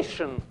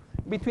relation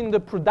between the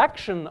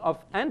production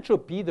of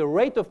entropy, the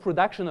rate of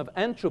production of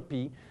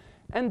entropy,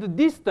 and the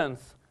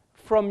distance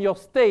from your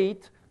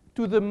state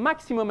to the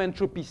maximum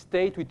entropy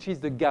state, which is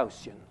the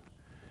Gaussian.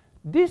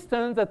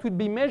 Distance that would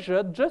be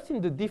measured just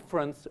in the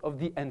difference of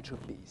the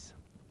entropies.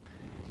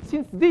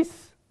 Since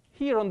this,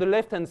 here on the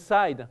left-hand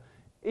side,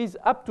 is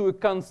up to a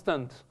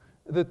constant,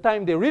 the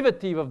time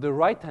derivative of the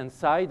right-hand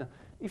side.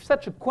 If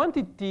such a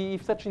quantity,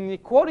 if such an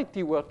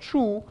inequality were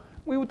true,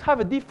 we would have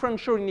a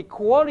differential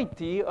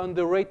inequality on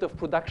the rate of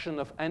production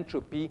of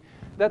entropy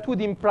that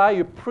would imply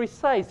a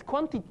precise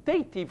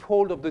quantitative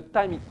hold of the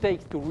time it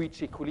takes to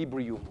reach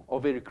equilibrium, or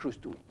very close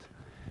to it.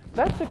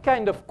 That's the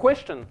kind of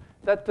question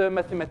that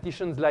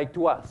mathematicians like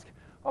to ask.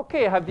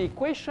 Okay, I have the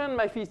equation,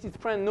 my physicist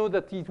friend knows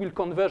that it will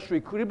converge to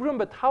equilibrium,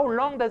 but how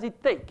long does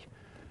it take?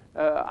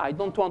 I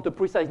don't want a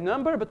precise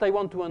number, but I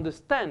want to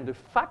understand the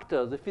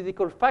factors, the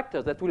physical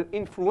factors that will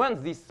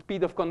influence this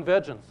speed of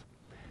convergence.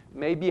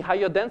 Maybe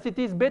higher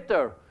density is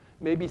better.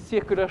 Maybe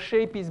circular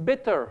shape is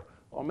better.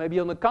 Or maybe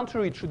on the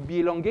contrary, it should be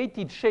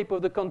elongated shape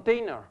of the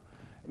container.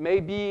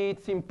 Maybe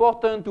it's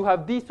important to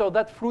have this or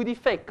that fluid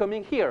effect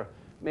coming here.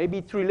 Maybe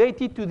it's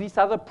related to this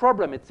other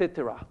problem,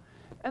 etc.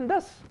 And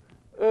that's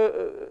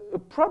a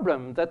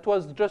problem that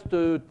was just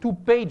a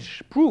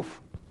 2-page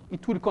proof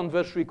it will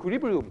converge to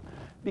equilibrium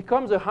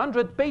becomes a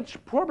 100-page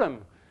problem.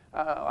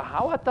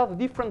 What are the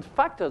different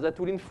factors that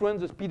will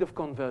influence the speed of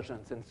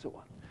convergence and so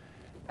on?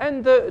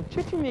 And the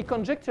Cédric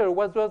conjecture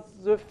was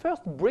the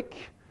first brick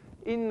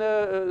in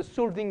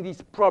solving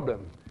this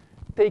problem.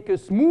 Take a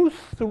smooth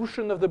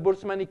solution of the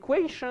Boltzmann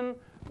equation.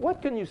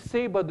 What can you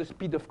say about the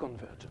speed of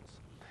convergence?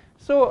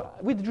 So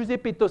with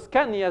Giuseppe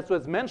Toscani, as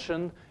was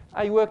mentioned,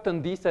 I worked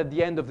on this at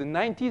the end of the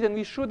 90s, and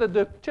we showed that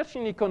the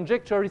Cédric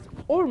conjecture is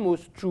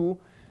almost true.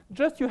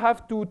 Just you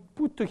have to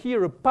put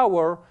here a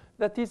power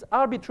that is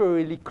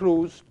arbitrarily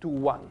close to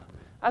 1.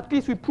 At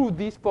least we proved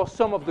this for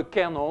some of the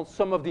kernels,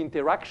 some of the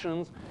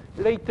interactions.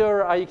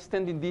 Later, I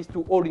extended this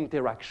to all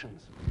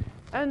interactions.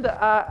 And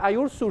I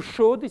also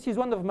showed, this is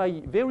one of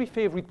my very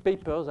favorite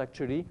papers,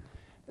 actually,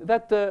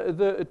 that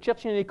the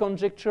Cédric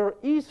conjecture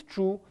is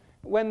true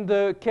when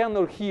the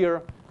kernel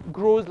here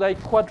grows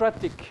like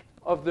quadratic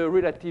of the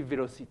relative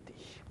velocity.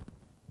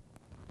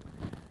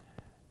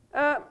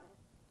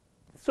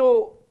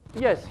 So,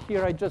 yes,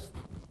 here I just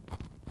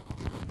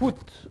put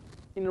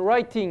in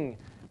writing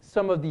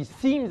some of these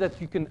themes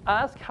that you can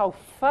ask. How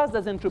fast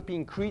does entropy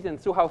increase,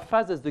 and so how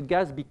fast does the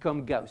gas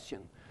become Gaussian?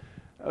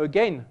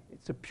 Again,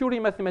 it's a purely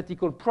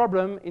mathematical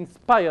problem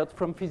inspired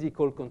from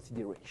physical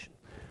consideration.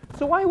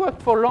 So I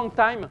worked for a long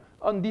time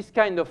on this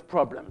kind of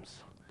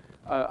problems.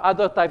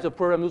 Other types of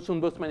problems also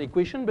in Boltzmann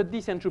equation, but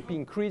this entropy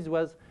increase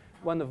was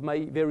one of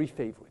my very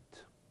favorite.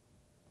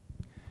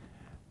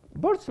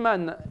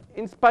 Boltzmann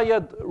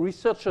inspired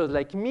researchers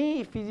like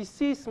me,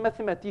 physicists,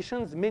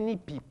 mathematicians, many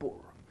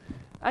people.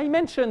 I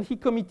mentioned he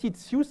committed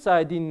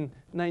suicide in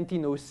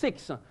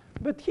 1906,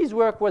 but his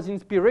work was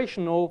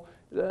inspirational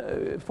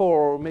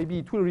for, maybe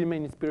it will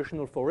remain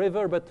inspirational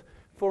forever, but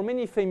for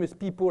many famous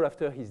people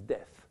after his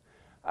death.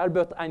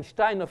 Albert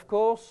Einstein, of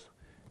course.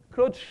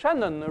 Claude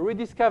Shannon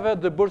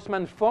rediscovered the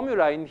Boltzmann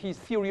formula in his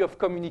theory of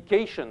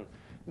communication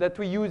that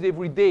we use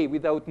every day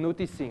without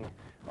noticing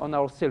on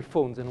our cell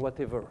phones and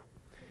whatever.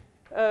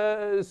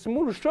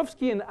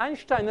 Smoluchowski and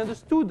Einstein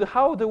understood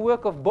how the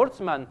work of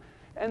Boltzmann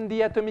and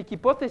the atomic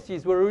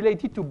hypotheses were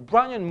related to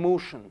Brownian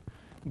motion.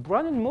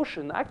 Brownian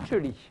motion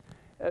actually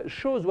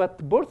shows what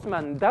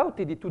Boltzmann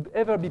doubted it would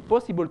ever be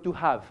possible to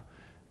have,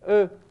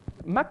 a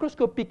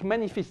macroscopic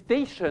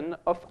manifestation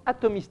of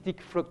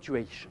atomistic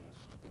fluctuations.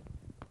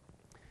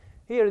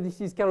 Here,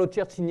 this is Carlo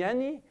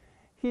Cercignani,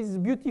 his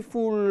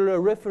beautiful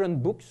reference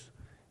books.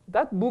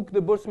 That book,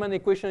 The Boltzmann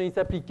Equation and Its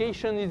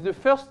Application, is the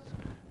first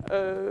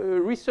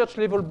research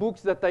level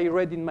books that I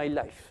read in my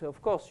life. Of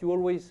course, you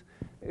always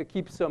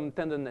keep some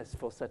tenderness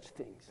for such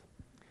things.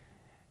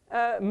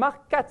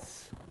 Mark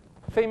Katz,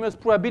 famous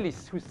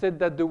probabilist, who said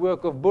that the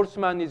work of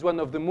Boltzmann is one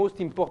of the most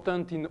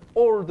important in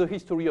all the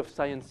history of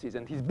sciences,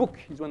 and his book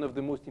is one of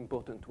the most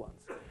important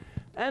ones.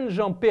 And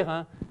Jean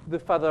Perrin, the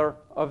father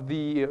of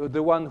the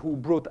one who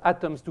brought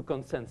atoms to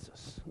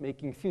consensus,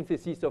 making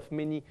synthesis of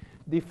many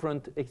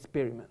different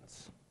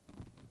experiments.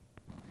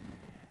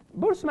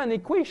 Boltzmann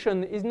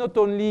equation is not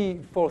only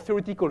for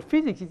theoretical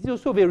physics, it's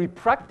also very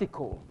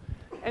practical.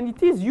 And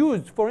it is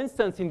used, for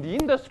instance, in the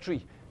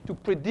industry to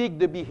predict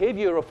the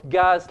behavior of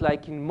gas,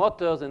 like in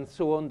motors and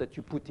so on, that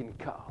you put in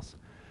cars.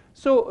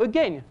 So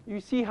again, you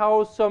see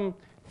how some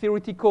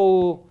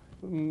theoretical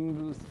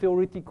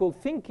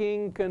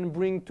thinking can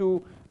bring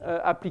to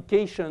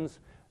applications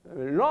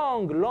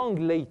long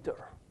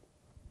later.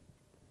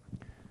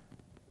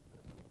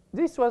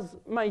 This was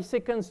my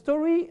second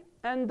story,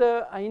 and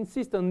I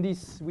insist on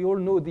this. We all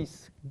know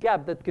this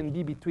gap that can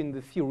be between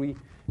the theory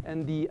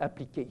and the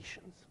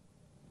applications.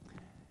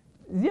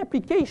 The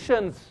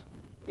applications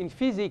in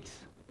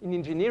physics, in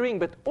engineering,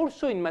 but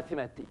also in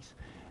mathematics.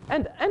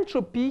 And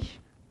entropy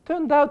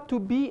turned out to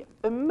be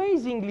an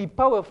amazingly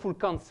powerful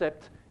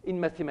concept in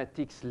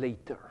mathematics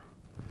later,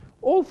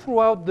 all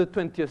throughout the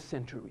 20th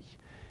century.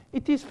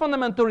 It is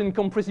fundamental in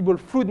compressible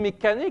fluid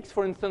mechanics,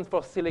 for instance,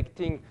 for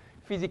selecting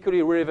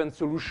physically relevant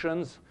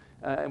solutions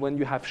when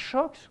you have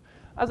shocks.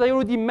 As I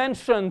already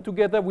mentioned,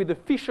 together with the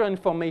Fisher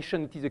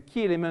information, it is a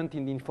key element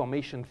in the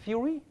information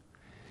theory.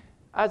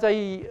 As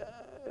I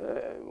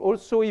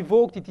also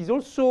evoked, it is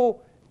also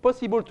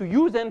possible to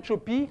use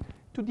entropy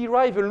to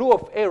derive a law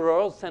of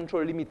errors,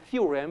 central limit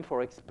theorem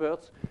for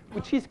experts,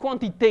 which is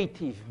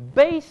quantitative,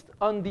 based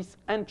on this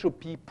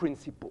entropy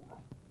principle.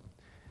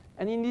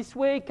 And in this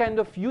way, kind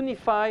of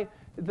unify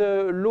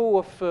the law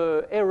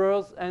of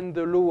errors and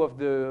the law of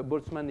the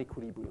Boltzmann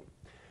equilibrium.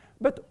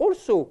 But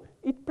also,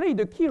 it played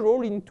a key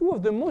role in two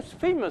of the most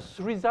famous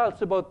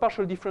results about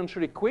partial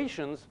differential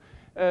equations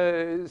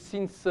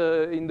since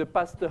in the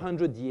past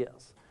 100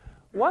 years.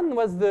 One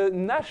was the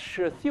Nash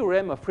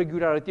theorem of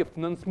regularity of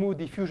non-smooth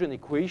diffusion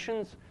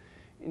equations.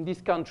 In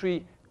this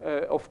country,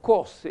 of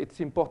course, it's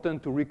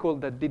important to recall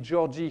that De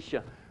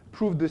Giorgi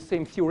proved the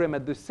same theorem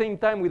at the same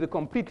time with a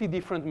completely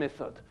different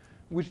method,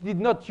 which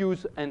did not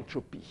use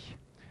entropy.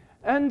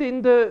 And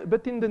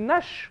but in the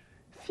Nash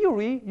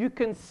theory, you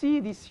can see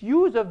this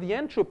use of the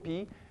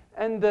entropy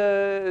and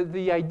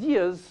the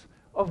ideas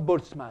of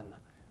Boltzmann.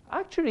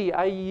 Actually,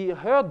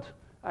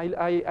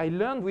 I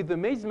learned with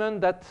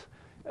amazement that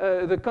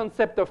the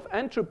concept of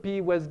entropy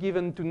was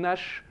given to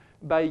Nash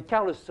by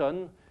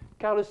Carlson.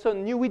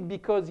 Carlson knew it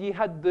because he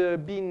had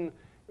been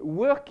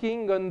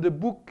working on the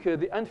book,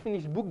 the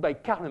unfinished book by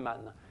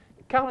Kahneman.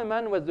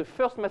 Kahneman was the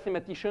first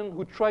mathematician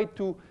who tried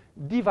to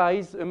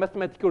devise a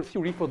mathematical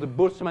theory for the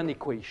Boltzmann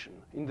equation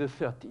in the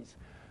 30s.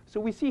 So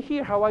we see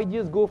here how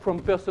ideas go from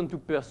person to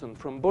person,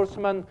 from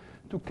Boltzmann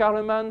to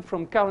Kahneman,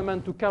 from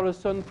Kahneman to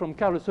Carlson, from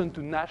Carlson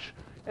to Nash.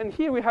 And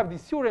here we have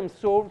this theorem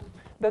solved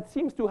that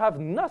seems to have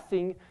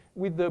nothing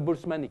with the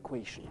Boltzmann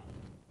equation.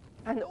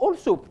 And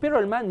also,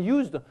 Perelman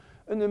used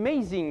an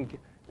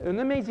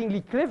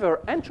amazingly clever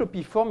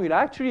entropy formula,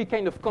 actually a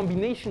kind of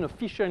combination of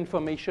Fisher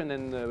information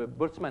and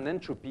Boltzmann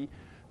entropy,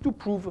 to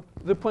prove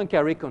the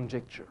Poincaré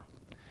conjecture.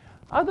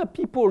 Other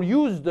people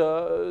used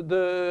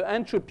the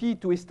entropy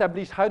to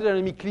establish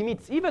hydrodynamic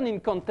limits, even in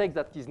context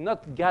that is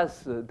not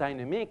gas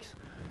dynamics.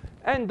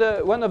 And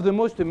one of the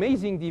most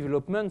amazing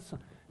developments,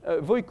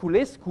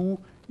 Voiculescu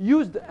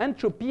used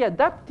entropy,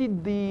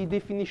 adapted the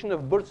definition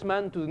of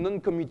Boltzmann to the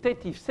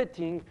non-commutative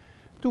setting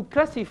to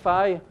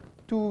classify,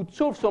 to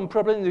solve some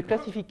problem in the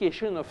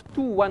classification of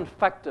 2-1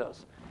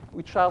 factors,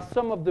 which are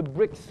some of the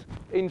bricks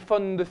in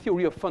the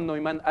theory of von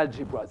Neumann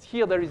algebras.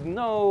 Here there is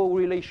no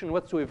relation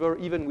whatsoever,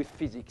 even with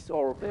physics,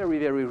 or very,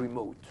 very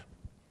remote.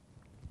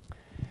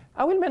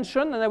 I will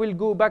mention, and I will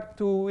go back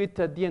to it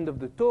at the end of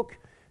the talk,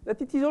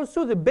 that it is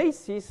also the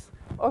basis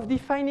of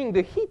defining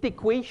the heat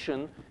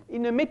equation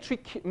in a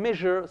metric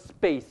measure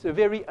space, a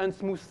very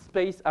unsmooth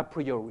space a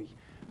priori.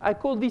 I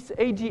call this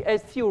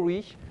AGS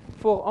theory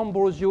for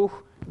Ambrosio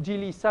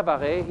Gili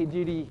Savare.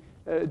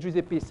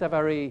 Giuseppe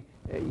Savare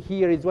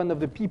here is one of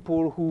the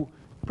people who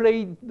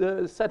played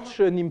such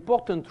an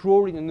important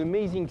role in an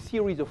amazing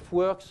series of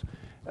works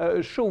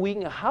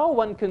showing how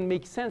one can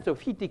make sense of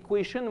heat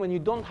equation when you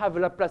don't have a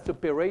Laplace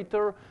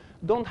operator,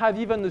 don't have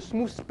even a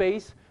smooth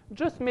space,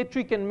 just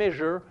metric and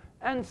measure,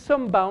 and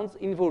some bounds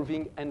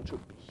involving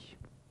entropy.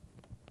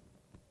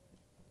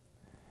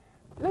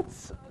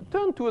 Let's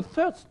turn to a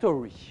third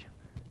story.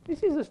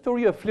 This is the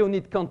story of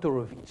Leonid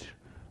Kantorovich.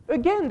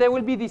 Again, there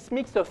will be this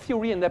mix of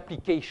theory and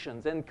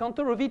applications, and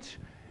Kantorovich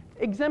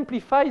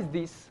exemplifies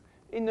this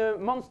in a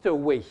monster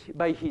way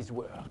by his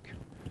work.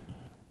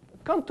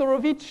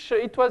 Kantorovich,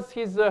 it was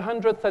his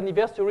 100th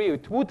anniversary.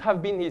 It would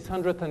have been his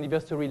 100th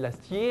anniversary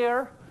last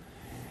year.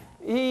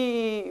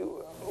 He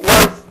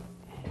was...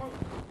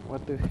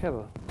 What the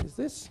hell is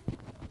this?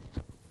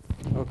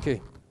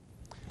 Okay.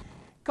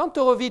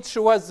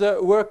 Kantorovich was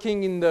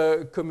working in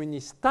the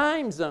communist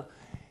times.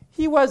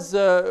 He was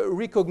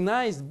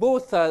recognized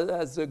both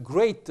as a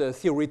great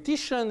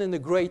theoretician and a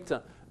great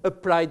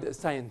applied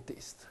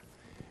scientist.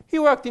 He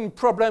worked in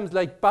problems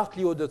like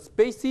partly ordered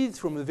spaces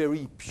from a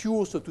very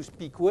pure, so to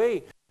speak,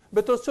 way,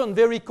 but also on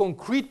very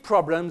concrete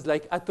problems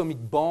like atomic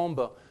bomb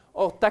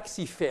or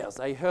taxi fares.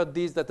 I heard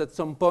this, that at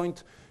some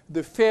point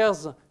the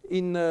fares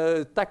in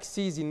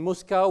taxis in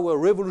Moscow were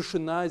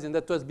revolutionized, and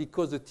that was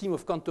because the team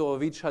of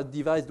Kantorovich had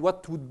devised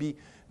what would be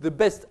the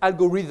best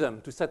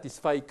algorithm to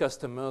satisfy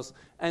customers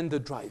and the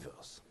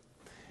drivers.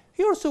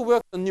 He also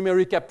worked on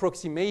numeric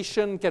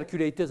approximation,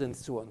 calculators, and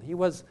so on. He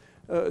was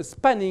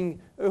spanning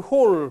a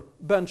whole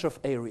bunch of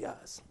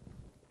areas.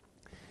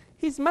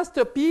 His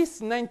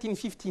masterpiece,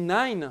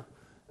 1959,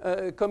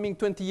 coming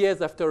 20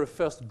 years after a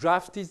first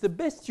draft, is the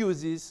best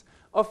uses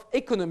of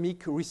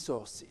economic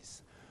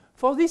resources.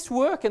 For this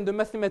work and the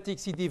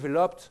mathematics he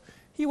developed,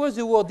 he was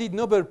awarded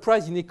Nobel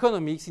Prize in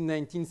Economics in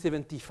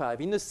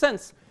 1975. In a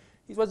sense,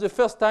 it was the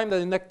first time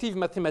that an active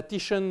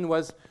mathematician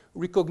was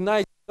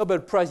recognized Nobel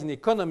Prize in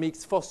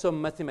Economics for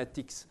some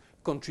mathematics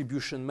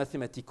contribution,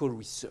 mathematical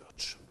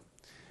research.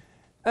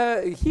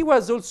 He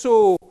was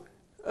also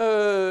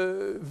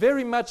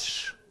very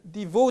much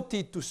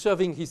devoted to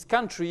serving his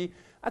country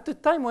at a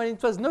time when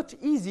it was not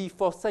easy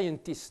for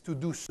scientists to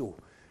do so.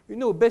 You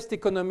know, best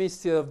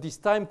economists of this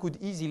time could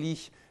easily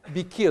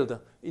be killed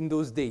in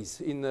those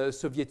days in the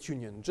Soviet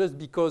Union, just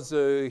because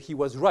he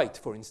was right,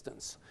 for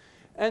instance.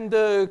 And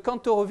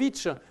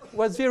Kantorowicz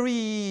was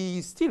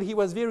he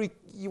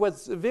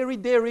was very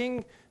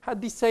daring, had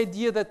this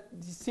idea that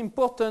it's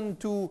important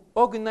to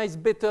organize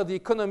better the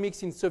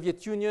economics in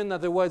Soviet Union,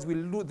 otherwise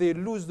they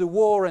lose the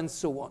war and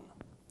so on.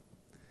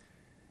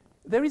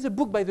 There is a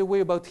book, by the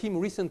way, about him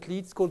recently.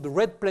 It's called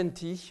Red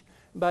Plenty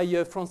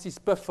by Francis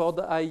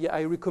Pufford.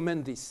 I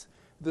recommend this.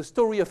 The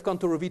story of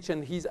Kantorowicz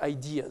and his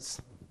ideas.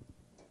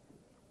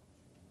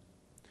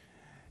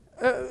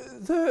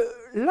 The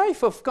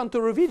life of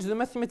Kantorowicz, the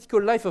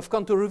mathematical life of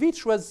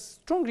Kantorowicz, was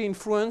strongly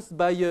influenced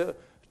by a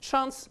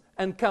chance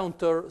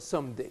encounter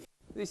someday.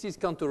 This is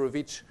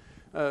Kantorowicz.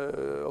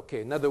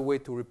 Okay, another way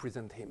to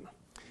represent him.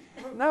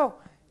 Now,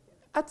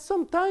 at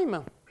some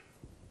time,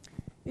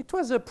 it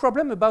was a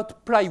problem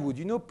about plywood.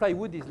 You know,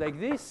 plywood is like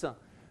this.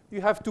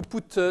 You have to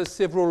put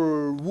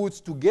several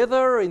woods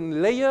together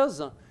in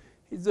layers.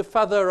 He's the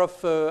father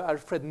of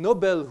Alfred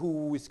Nobel,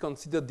 who is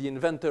considered the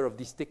inventor of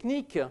this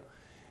technique.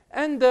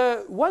 And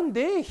one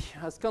day,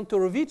 as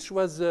Kantorowicz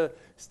was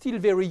still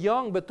very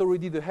young, but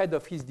already the head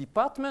of his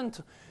department,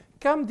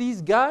 come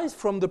these guys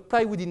from the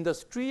plywood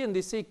industry, and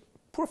they say,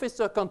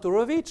 Professor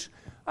Kantorowicz,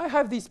 we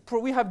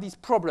have this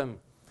problem.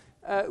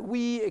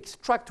 We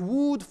extract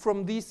wood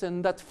from this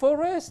and that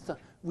forest,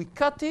 we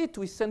cut it,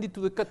 we send it to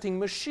the cutting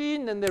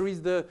machine, and there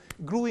is the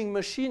gluing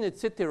machine,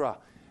 etc.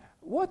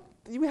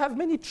 We have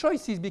many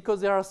choices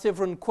because there are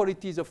several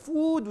qualities of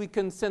wood. We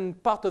can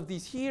send part of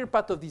this here,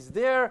 part of this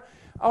there.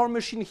 Our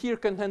machine here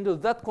can handle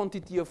that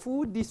quantity of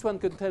wood. This one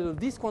can handle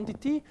this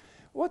quantity.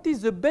 What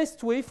is the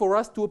best way for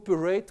us to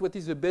operate? What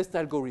is the best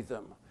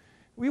algorithm?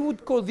 We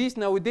would call this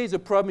nowadays a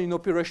problem in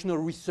operational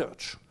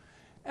research.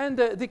 And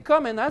they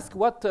come and ask,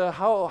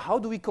 how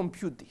do we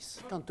compute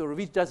this?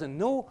 Kantorowicz doesn't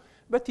know,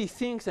 but he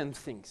thinks and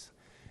thinks.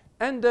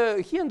 And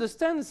he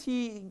understands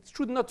he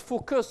should not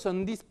focus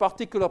on this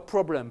particular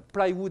problem,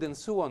 plywood and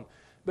so on,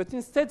 but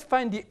instead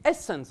find the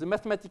essence, the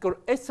mathematical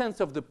essence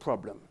of the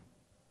problem.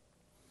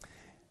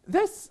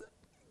 This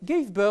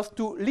gave birth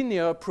to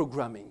linear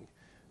programming.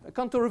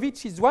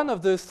 Kantorowicz is one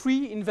of the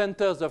three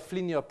inventors of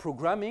linear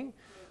programming,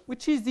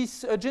 which is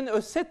this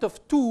a set of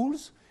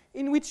tools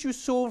in which you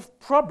solve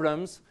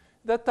problems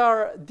that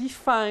are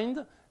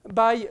defined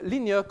by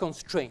linear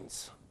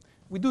constraints.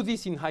 We do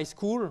this in high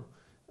school.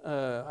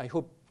 I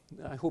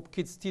hope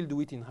kids still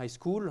do it in high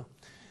school.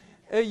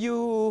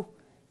 You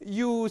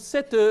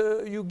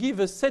give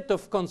a set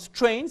of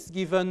constraints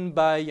given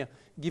by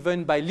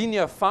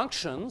linear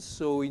functions.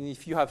 So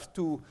if you have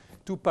two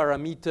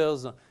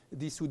parameters,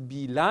 this would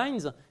be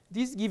lines.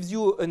 This gives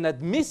you an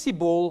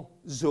admissible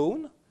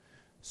zone.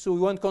 So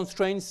one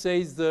constraint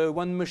says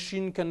one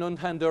machine cannot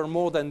handle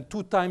more than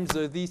 2 times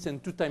this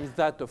and 2 times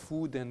that of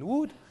wood and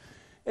wood,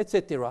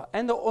 etc.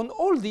 And on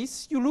all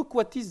this, you look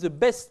what is the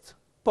best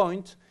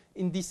point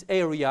in this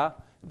area,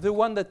 the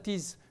one that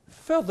is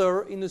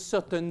further in a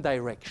certain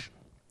direction.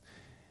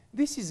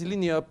 This is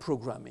linear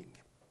programming.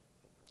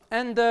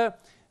 And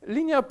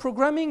linear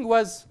programming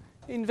was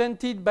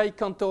invented by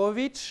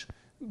Kantorowicz,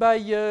 by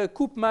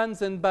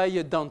Koopmans, and by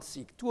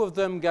Danzig. 2 of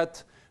them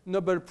got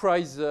Nobel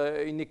Prize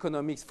in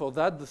economics for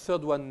that. The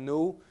third one,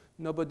 no.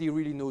 Nobody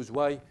really knows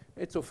why.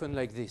 It's often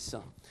like this.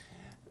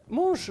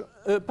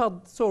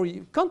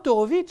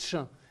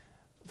 Kantorowicz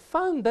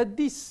found that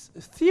this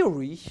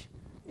theory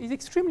is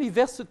extremely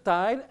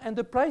versatile and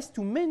applies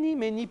to many,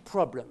 many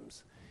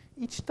problems.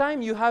 Each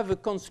time you have a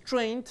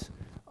constraint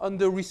on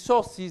the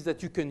resources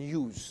that you can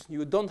use.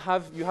 You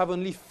have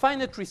only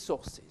finite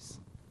resources.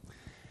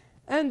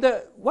 And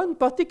one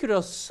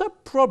particular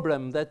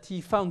sub-problem that he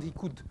found he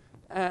could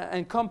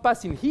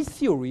encompass in his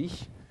theory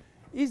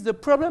is the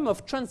problem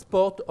of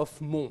transport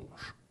of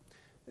Monge.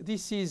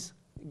 This is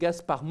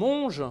Gaspard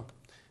Monge,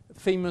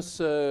 famous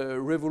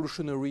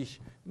revolutionary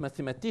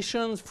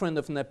mathematician, friend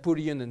of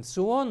Napoleon and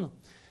so on.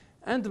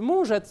 And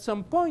Monge at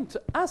some point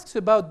asks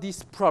about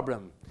this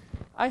problem.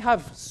 I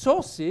have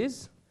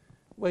sources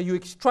where you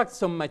extract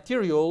some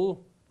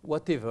material,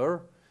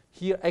 whatever,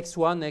 here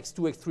x1,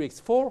 x2, x3,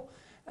 x4,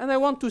 and I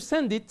want to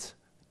send it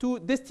to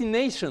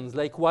destinations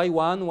like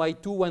y1,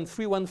 y2,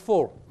 y3,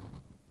 y4.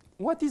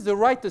 What is the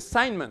right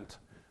assignment,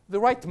 the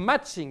right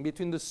matching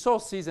between the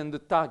sources and the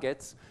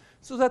targets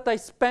so that I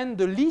spend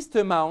the least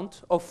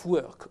amount of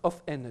work, of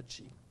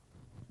energy?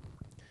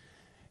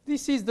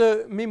 This is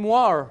the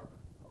mémoire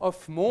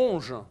of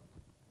Monge,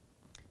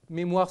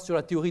 Mémoire sur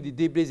la théorie des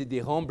déblais et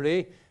des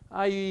remblais.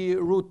 I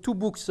wrote 2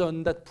 books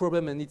on that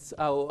problem and its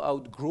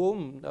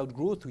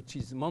outgrowth, which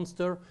is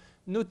monster.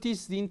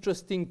 Notice the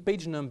interesting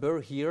page number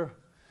here,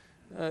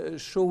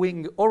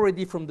 showing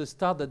already from the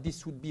start that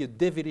this would be a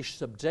devilish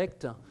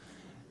subject.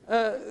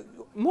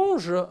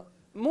 Monge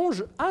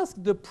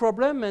asked the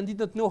problem and did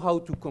not know how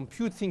to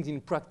compute things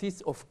in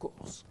practice, of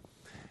course.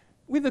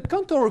 With the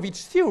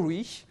Kantorowicz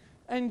theory,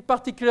 and in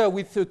particular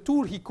with a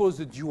tool he calls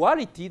the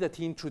duality that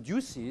he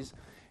introduces,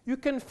 you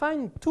can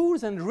find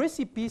tools and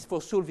recipes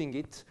for solving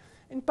it.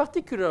 In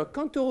particular,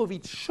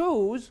 Kantorowicz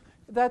shows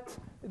that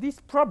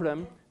this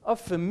problem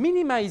of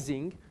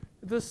minimizing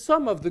the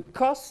sum of the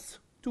costs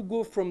to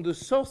go from the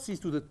sources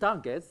to the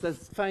targets,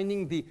 that's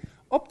finding the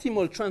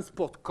optimal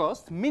transport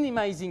cost,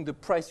 minimizing the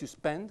price you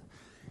spend,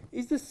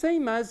 is the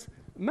same as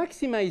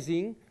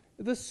maximizing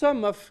the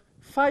sum of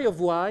phi of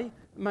y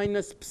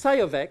minus psi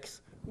of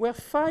x, where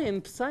phi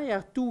and psi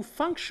are two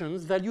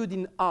functions valued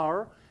in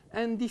R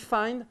and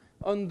defined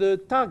on the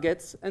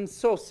targets and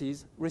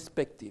sources,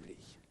 respectively.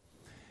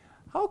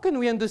 How can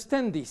we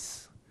understand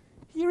this?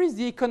 Here is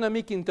the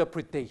economic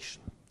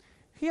interpretation.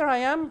 Here I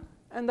am,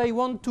 and I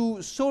want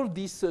to solve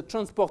this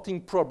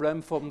transporting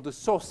problem from the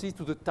sources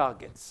to the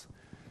targets.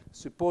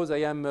 Suppose I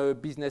am a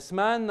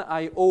businessman.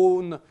 I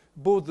own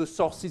both the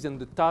sources and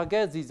the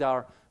targets. These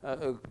are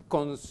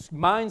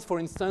mines, for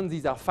instance.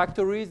 These are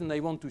factories, and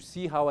I want to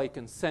see how I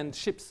can send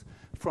ships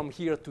from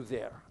here to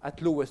there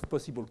at lowest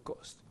possible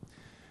cost.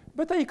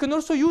 But I can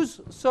also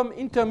use some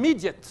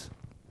intermediate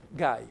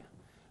guy,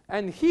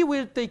 and he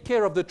will take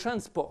care of the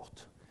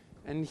transport.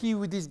 And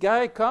this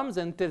guy comes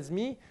and tells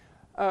me,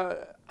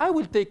 I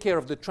will take care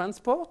of the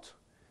transport.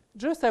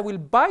 Just I will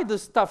buy the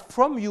stuff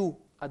from you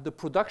at the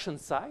production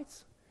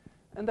sites,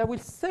 and I will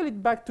sell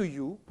it back to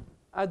you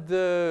at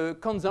the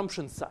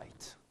consumption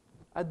site.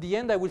 At the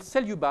end, I will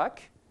sell you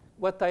back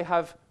what I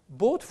have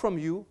bought from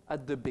you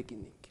at the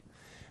beginning.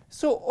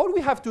 So all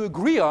we have to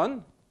agree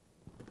on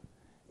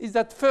is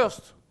that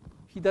first,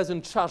 he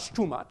doesn't charge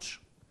too much.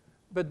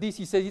 But this,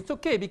 he says, it's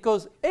OK,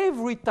 because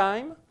every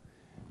time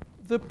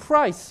the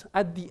price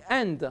at the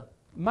end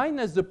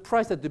minus the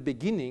price at the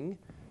beginning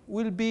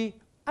will be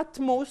at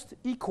most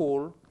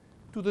equal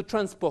to the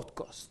transport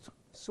cost.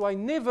 So I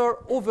never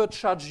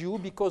overcharge you,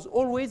 because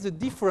always the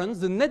difference,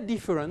 the net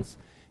difference,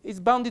 is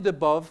bounded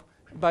above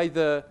by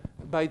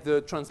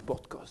the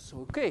transport cost.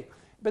 So, OK.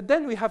 But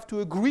then we have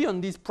to agree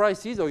on these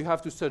prices, or you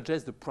have to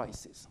suggest the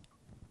prices.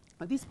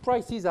 And these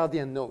prices are the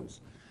unknowns.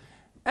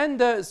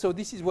 And so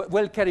this is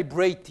well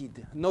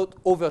calibrated, not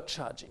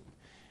overcharging.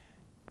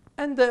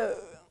 And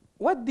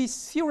what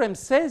this theorem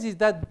says is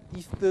that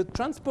if the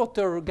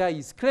transporter guy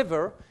is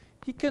clever,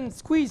 he can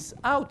squeeze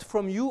out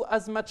from you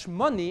as much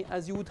money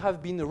as you would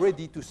have been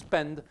ready to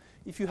spend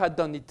if you had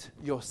done it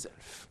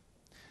yourself.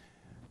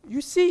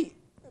 You see,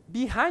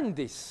 behind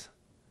this,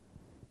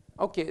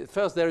 OK,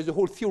 first there is a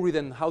whole theory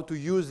then how to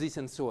use this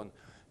and so on.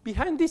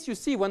 Behind this, you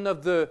see one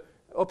of the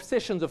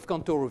obsessions of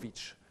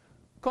Kantorovich,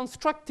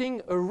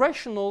 constructing a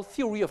rational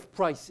theory of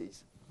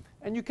prices.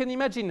 And you can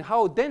imagine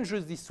how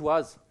dangerous this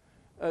was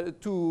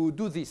to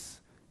do this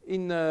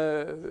in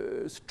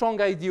a strong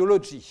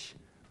ideology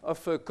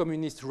of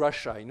communist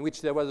Russia, in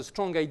which there was a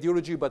strong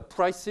ideology about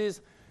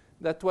prices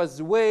that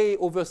was way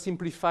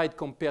oversimplified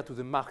compared to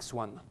the Marx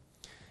one.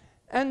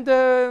 And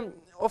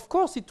of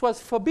course, it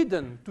was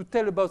forbidden to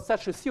tell about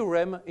such a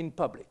theorem in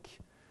public.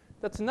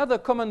 That's another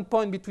common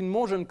point between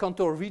Monge and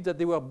Kantorovich, that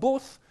they were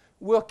both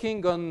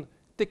working on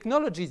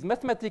technologies,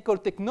 mathematical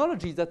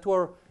technologies that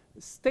were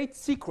state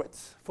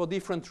secrets for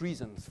different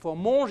reasons. For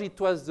Monge, it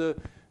was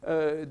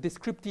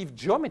descriptive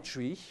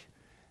geometry,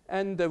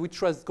 and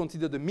which was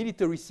considered a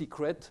military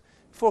secret.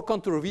 For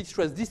Kantorovich, it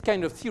was this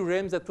kind of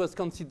theorem that was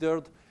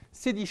considered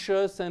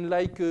seditious and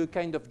like a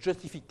kind of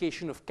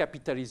justification of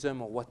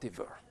capitalism or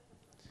whatever.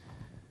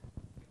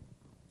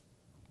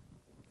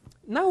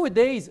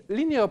 Nowadays,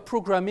 linear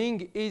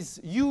programming is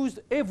used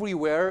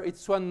everywhere.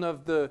 It's one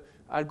of the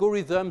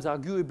algorithms,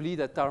 arguably,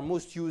 that are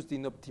most used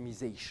in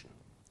optimization.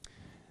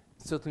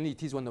 Certainly,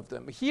 it is one of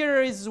them.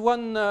 Here is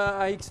one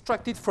I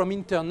extracted from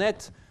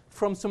internet,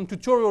 from some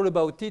tutorial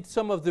about it,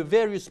 some of the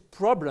various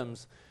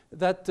problems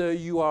that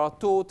you are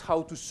taught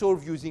how to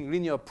solve using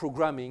linear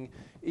programming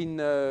in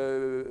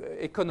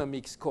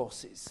economics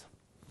courses.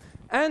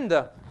 And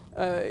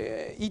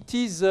it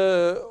is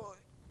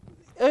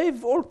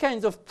all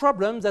kinds of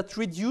problems that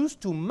reduce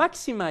to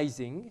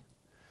maximizing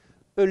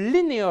a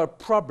linear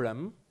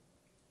problem,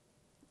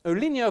 a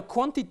linear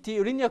quantity,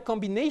 a linear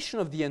combination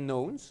of the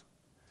unknowns.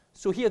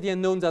 So here the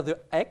unknowns are the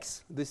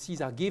x, the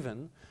c's are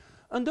given,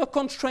 under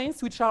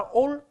constraints which are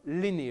all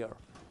linear.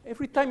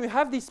 Every time you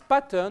have this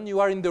pattern, you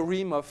are in the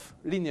realm of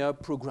linear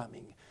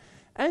programming.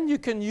 And you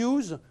can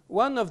use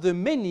one of the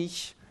many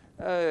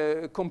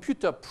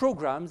computer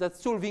programs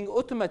that's solving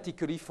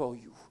automatically for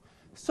you.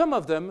 Some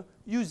of them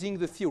using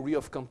the theory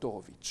of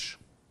Kantorovich.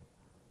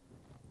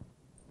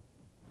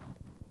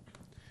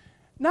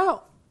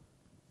 Now,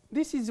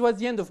 this was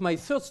the end of my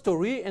third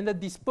story, and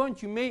at this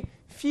point you may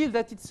feel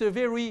that it's a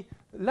very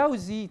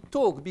lousy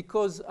talk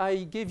because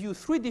I gave you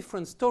 3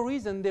 different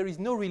stories and there is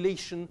no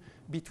relation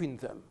between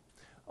them.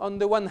 On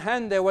the one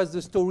hand, there was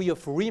the story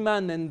of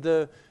Riemann and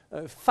the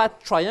fat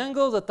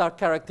triangles that are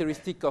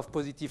characteristic of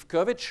positive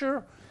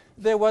curvature.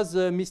 There was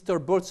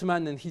Mr.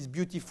 Boltzmann and his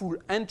beautiful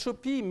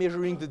entropy,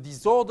 measuring the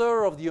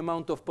disorder of the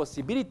amount of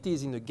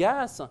possibilities in a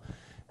gas.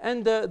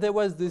 And there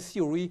was the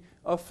theory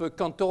of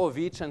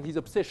Kantorovich and his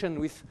obsession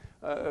with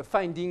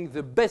finding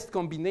the best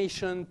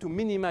combination to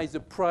minimize the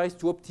price,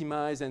 to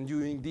optimize, and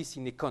doing this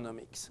in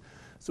economics.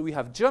 So we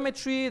have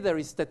geometry, there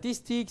is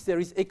statistics, there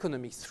is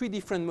economics. 3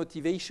 different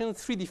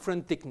motivations, 3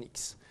 different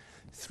techniques,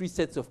 3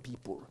 sets of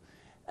people.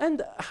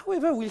 And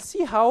however, we'll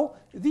see how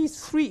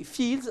these 3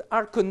 fields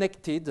are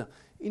connected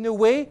in a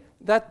way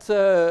that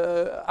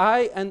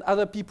I and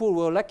other people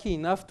were lucky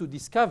enough to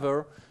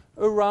discover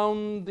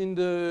around in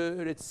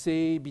the, let's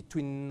say,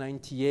 between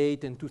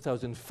 98 and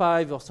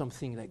 2005 or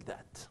something like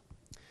that.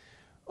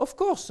 Of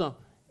course,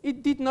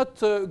 it did not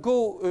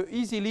go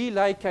easily,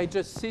 like I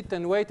just sit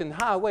and wait and,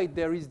 wait,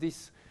 there is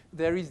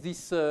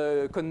this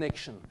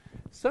connection.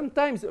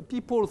 Sometimes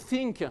people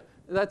think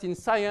that in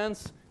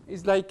science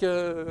is like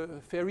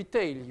a fairy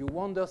tale. You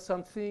wonder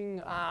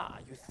something,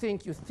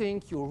 you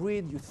think, you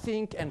read, you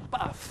think, and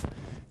paf,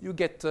 you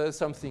get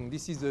something.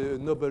 This is a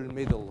Nobel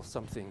medal or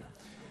something.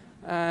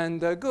 And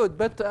good,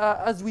 but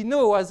as we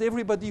know, as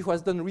everybody who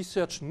has done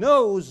research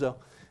knows,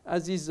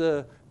 as is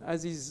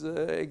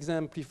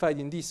exemplified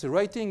in this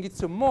writing,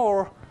 it's a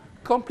more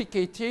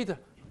complicated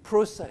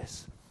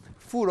process,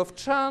 full of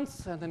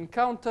chance and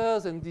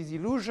encounters and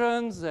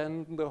disillusions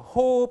and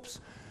hopes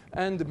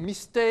and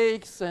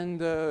mistakes and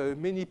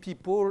many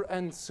people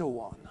and so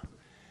on.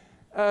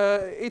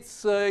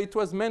 It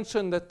was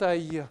mentioned that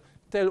I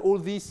tell all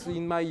this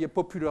in my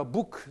popular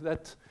book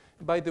that,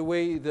 by the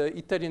way, the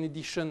Italian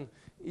edition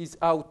is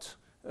out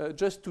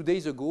just 2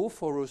 days ago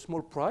for a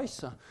small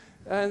price.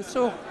 And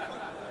so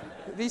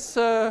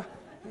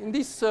in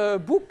this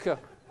book,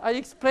 I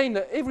explain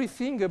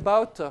everything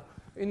about,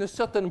 in a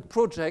certain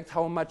project,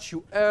 how much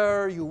you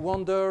err, you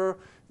wonder,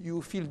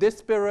 you feel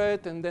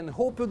desperate, and then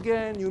hope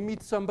again, you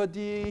meet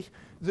somebody,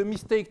 the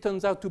mistake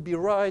turns out to be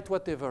right,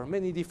 whatever,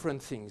 many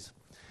different things.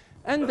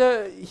 And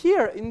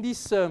here in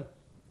this,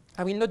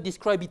 I will not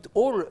describe it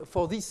all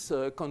for this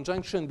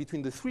conjunction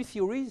between the three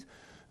theories,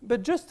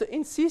 but just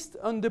insist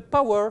on the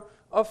power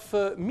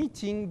of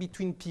meeting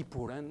between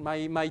people. And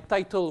my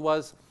title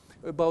was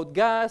about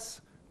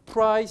gas,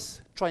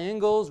 price,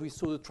 triangles. We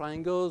saw the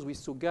triangles, we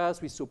saw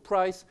gas, we saw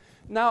price.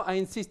 Now I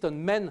insist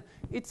on men.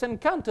 It's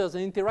encounters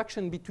and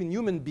interaction between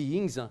human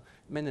beings,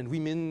 men and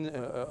women,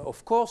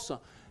 of course.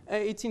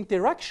 It's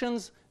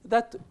interactions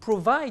that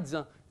provides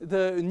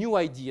the new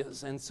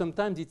ideas, and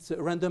sometimes it's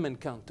a random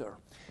encounter.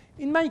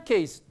 In my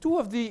case, two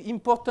of the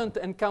important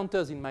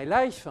encounters in my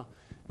life.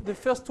 The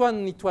first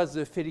one, it was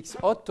Félix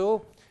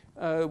Otto,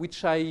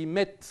 which I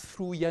met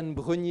through Yann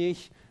Brenier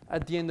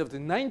at the end of the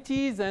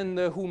 90s, and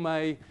whom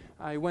I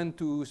went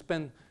to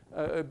spend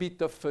a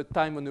bit of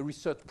time on a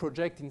research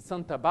project in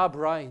Santa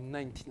Barbara in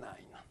 '99.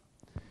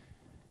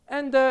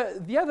 And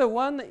the other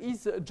one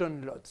is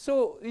John Lott.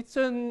 So it's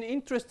an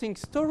interesting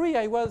story.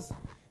 I was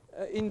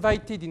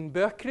invited in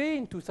Berkeley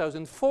in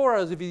 2004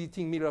 as a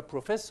visiting Miller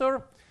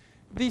professor.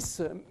 This,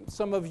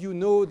 some of you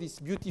know this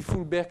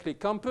beautiful Berkeley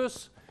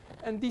campus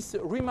and this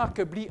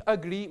remarkably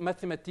ugly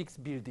mathematics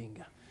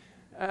building.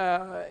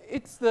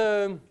 It's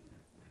the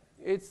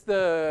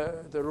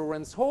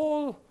Lawrence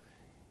Hall.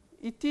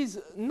 It is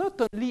not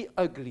only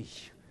ugly,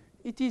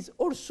 it is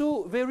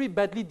also very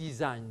badly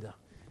designed.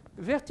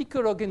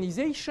 Vertical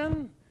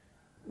organization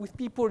with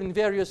people in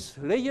various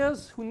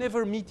layers who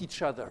never meet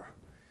each other.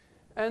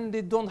 And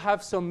they don't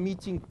have some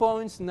meeting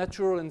points,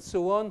 natural and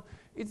so on.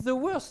 It's the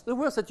worst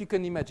that you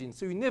can imagine.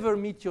 So you never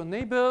meet your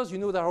neighbors. You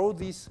know there are all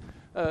these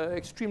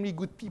extremely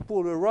good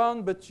people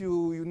around, but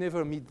you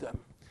never meet them.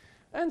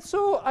 And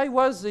so I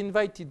was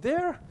invited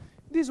there.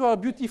 These were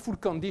beautiful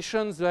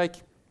conditions, like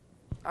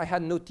I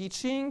had no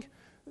teaching,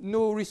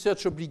 no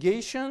research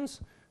obligations,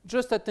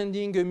 just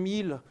attending a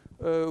meal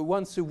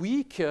once a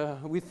week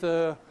with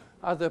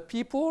other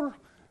people.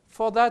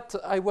 For that,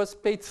 I was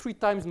paid 3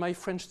 times my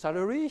French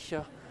salary.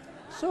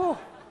 So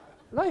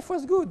life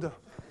was good.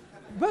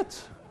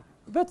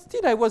 But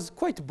still, I was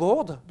quite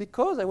bored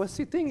because I was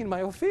sitting in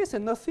my office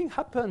and nothing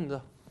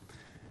happened.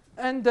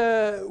 And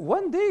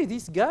one day,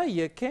 this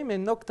guy came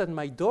and knocked at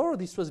my door.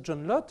 This was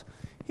John Lott.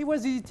 He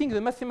was visiting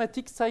the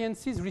Mathematics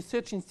Sciences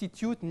Research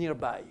Institute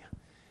nearby,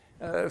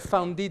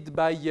 founded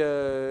by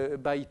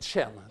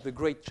Chen, the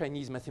great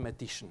Chinese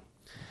mathematician.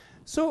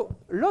 So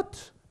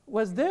Lott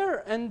was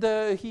there, and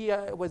he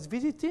was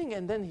visiting,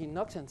 and then he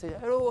knocked and said,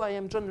 "Hello, I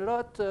am John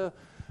Lott.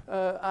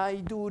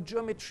 I do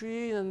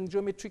geometry and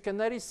geometric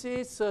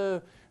analysis.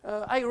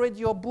 I read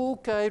your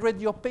book, I read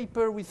your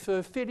paper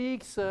with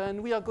Felix,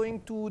 and we are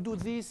going to do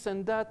this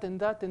and that and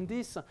that and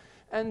this,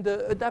 and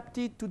adapt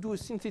it to do a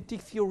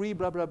synthetic theory,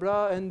 blah, blah,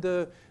 blah, and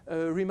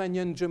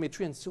Riemannian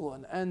geometry and so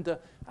on." And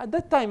at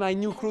that time, I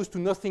knew close to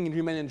nothing in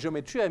Riemannian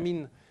geometry. I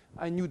mean,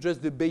 I knew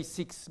just the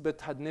basics,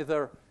 but had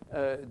never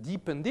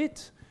deepened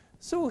it.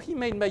 So he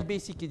made my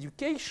basic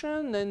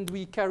education, and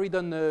we carried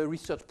on a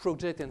research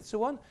project and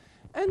so on.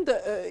 And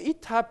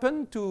it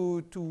happened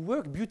to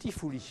work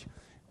beautifully.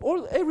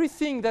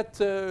 Everything that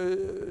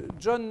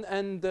John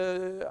and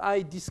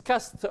I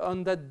discussed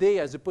on that day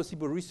as a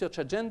possible research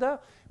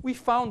agenda, we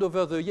found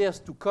over the years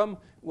to come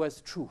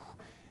was true.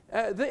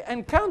 The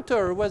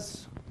encounter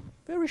was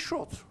very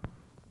short,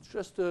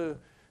 just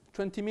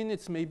 20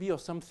 minutes maybe or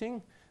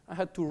something. I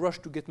had to rush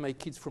to get my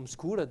kids from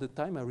school at the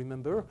time, I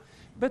remember.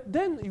 But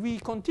then we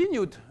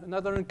continued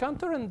another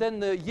encounter, and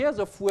then years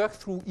of work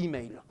through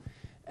email.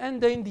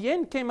 And in the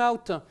end came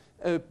out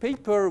a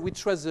paper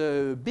which was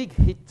a big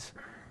hit.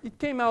 It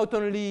came out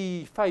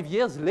only 5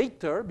 years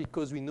later,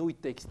 because we know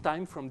it takes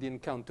time from the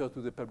encounter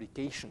to the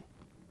publication.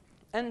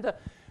 And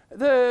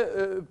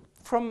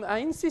I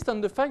insist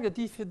on the fact that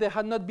if there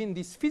had not been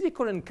this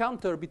physical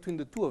encounter between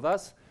the two of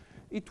us,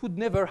 it would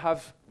never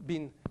have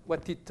been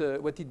what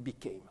it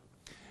became.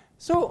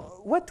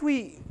 So what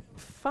we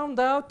found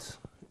out,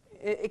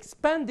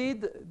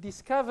 expanded,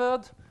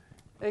 discovered,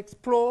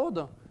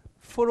 explored,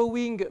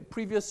 following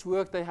previous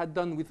work I had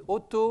done with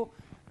Otto,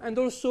 and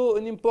also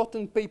an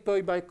important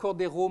paper by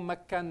Cordero,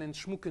 McCann, and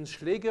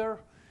Schmuckenschläger.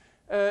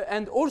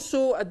 And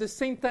also, at the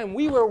same time,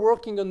 we were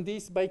working on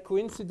this. By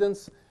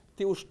coincidence,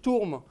 Theo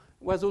Sturm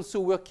was also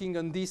working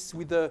on this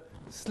with a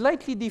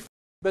slightly different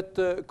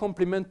but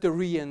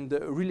complementary and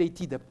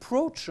related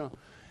approach.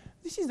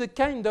 This is the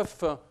kind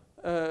of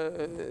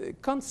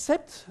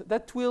concept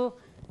that will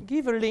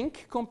give a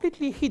link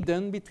completely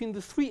hidden between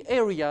the three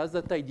areas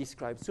that I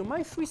described. So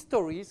my three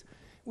stories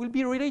will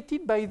be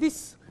related by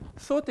this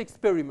thought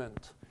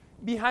experiment,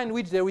 behind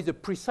which there is a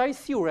precise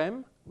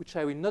theorem, which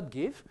I will not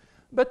give,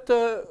 but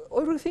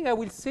everything I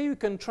will say you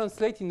can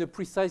translate in a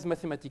precise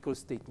mathematical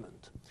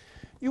statement.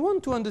 You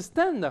want to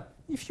understand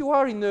if you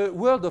are in a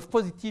world of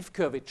positive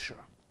curvature.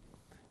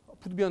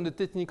 It would be on the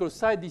technical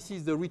side, this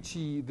is the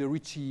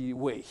Ricci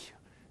way.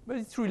 But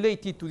it's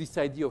related to this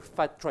idea of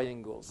fat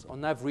triangles,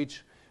 on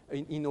average,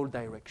 in all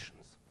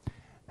directions.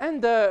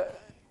 And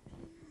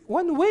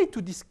one way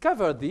to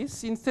discover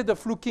this, instead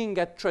of looking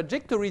at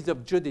trajectories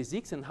of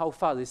geodesics and how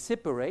far they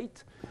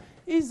separate,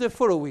 is the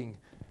following.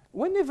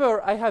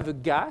 Whenever I have a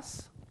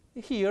gas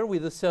here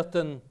with a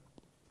certain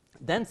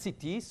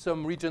density,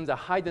 some regions are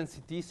high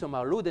density, some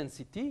are low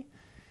density,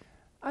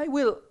 I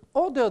will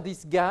order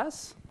this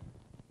gas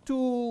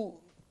to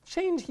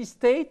change his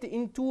state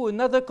into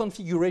another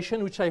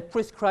configuration which I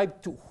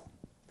prescribe to.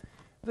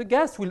 The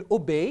gas will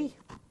obey,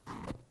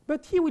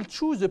 but he will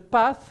choose a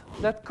path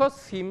that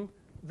costs him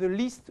the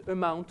least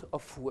amount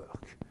of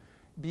work,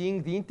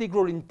 being the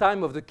integral in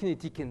time of the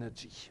kinetic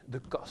energy, the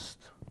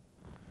cost.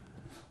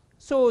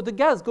 So the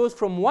gas goes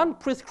from one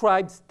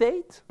prescribed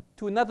state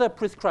to another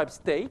prescribed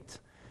state,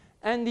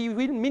 and he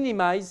will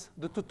minimize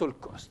the total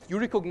cost. You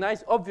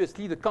recognize,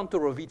 obviously, the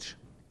contour of each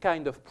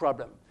kind of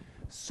problem.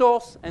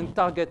 Source and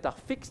target are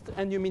fixed,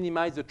 and you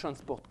minimize the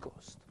transport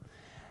cost.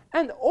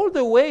 And all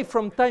the way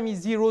from time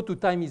is 0 to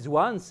time is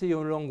 1, say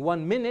along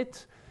 1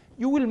 minute,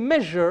 you will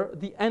measure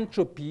the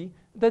entropy,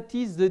 that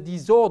is the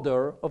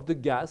disorder of the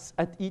gas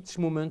at each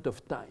moment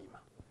of time.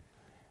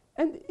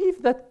 And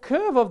if that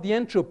curve of the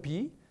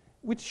entropy,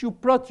 which you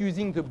plot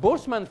using the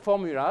Boltzmann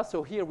formula,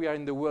 so here we are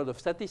in the world of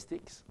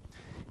statistics,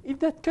 if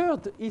that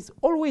curve is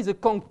always a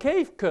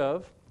concave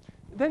curve,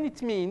 then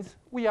it means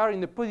we are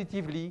in a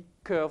positively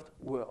curved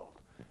world.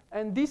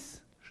 And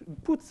this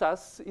puts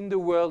us in the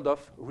world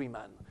of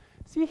Riemann.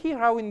 See here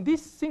how in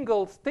this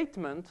single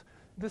statement,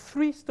 the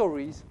three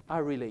stories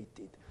are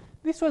related.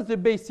 This was the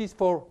basis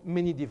for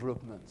many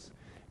developments.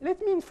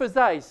 Let me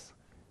emphasize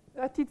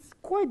that it's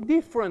quite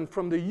different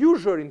from the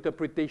usual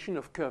interpretation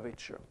of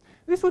curvature.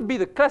 This would be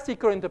the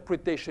classical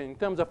interpretation in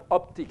terms of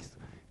optics,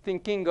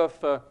 thinking of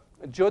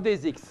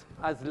geodesics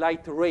as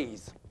light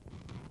rays.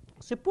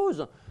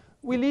 Suppose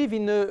we live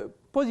in a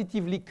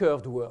positively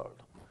curved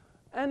world,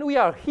 and we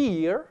are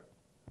here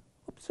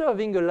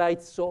observing a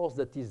light source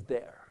that is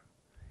there.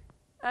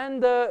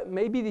 And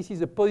maybe this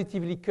is a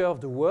positively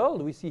curved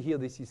world. We see here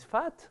this is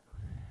fat.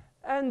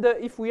 And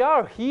if we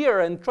are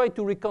here and try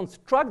to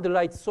reconstruct the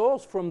light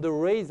source from the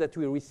rays that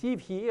we receive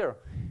here,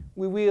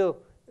 we will,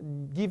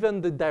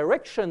 given the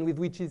direction with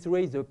which these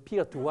rays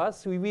appear to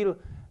us, we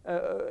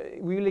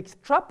will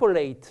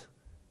extrapolate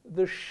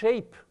the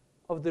shape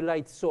of the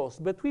light source.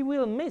 But we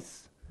will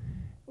miss.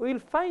 We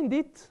will find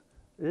it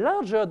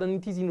larger than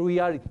it is in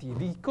reality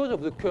because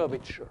of the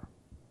curvature.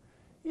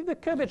 If the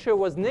curvature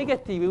was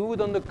negative, we would,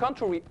 on the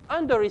contrary,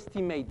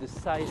 underestimate the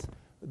size,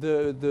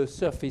 the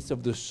surface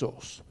of the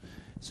source.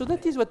 So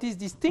that is what is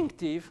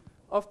distinctive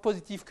of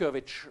positive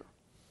curvature.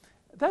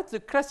 That's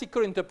the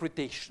classical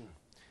interpretation.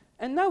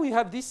 And now we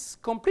have this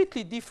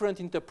completely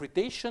different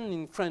interpretation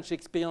in French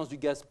expérience du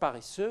gaz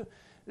paresseux,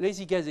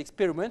 lazy gas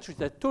experiment,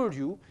 which I told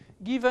you,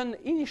 given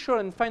initial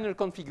and final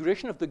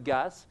configuration of the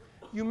gas,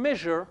 you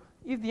measure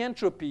if the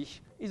entropy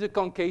is a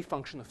concave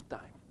function of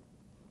time.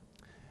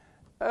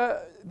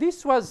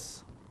 This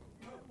was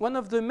one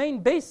of the main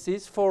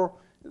bases for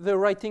the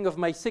writing of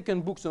my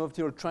second book on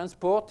optimal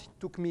transport. It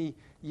took me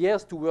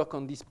years to work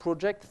on this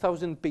project,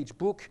 1,000-page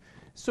book.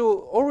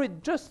 So already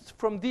just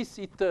from this,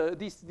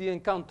 the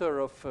encounter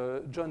of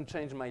John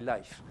changed my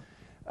life.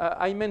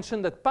 I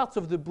mentioned that parts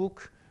of the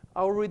book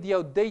are already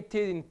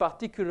outdated, in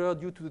particular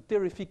due to the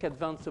terrific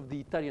advance of the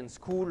Italian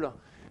school,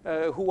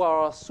 who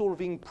are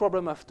solving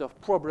problem after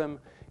problem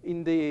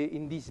in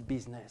this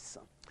business.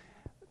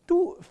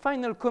 Two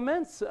final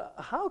comments.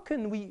 How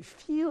can we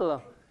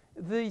feel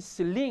this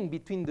link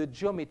between the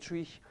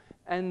geometry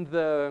and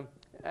the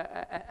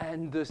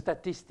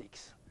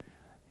statistics?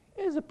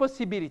 Here's a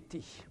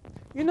possibility.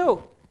 You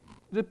know,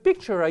 the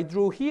picture I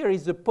drew here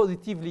is a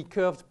positively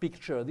curved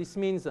picture. This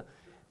means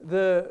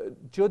the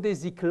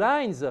geodesic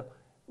lines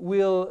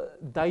will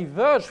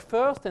diverge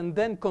first and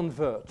then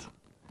converge.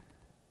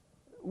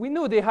 We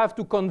know they have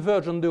to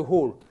converge on the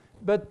whole,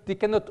 But they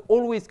cannot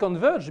always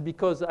converge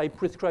because I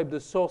prescribe the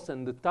source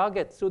and the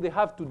target, so they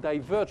have to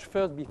diverge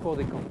first before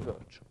they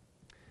converge.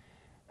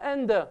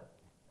 And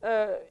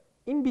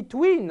in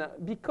between,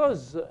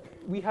 because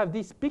we have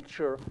this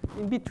picture,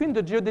 in between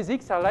the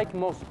geodesics are like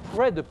more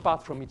spread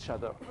apart from each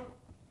other.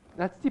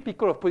 That's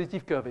typical of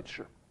positive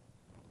curvature.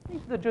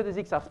 If the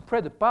geodesics are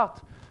spread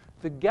apart,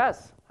 the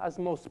gas has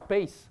more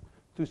space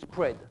to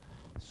spread.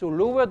 So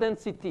lower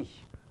density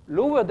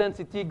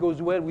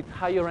goes well with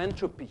higher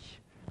entropy.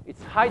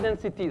 It's high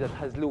density that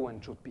has low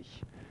entropy.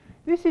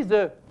 This is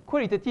a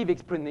qualitative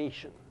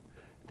explanation.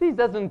 This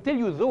doesn't tell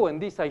you, though,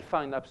 and this I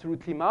find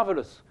absolutely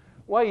marvelous,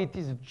 why it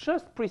is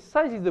just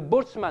precisely the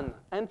Boltzmann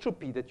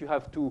entropy that you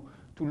have to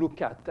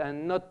look at,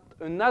 and not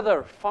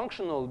another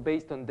functional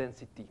based on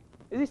density.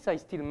 This, I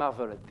still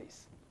marvel at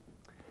this.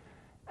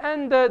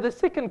 And the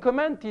second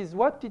comment is,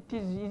 what is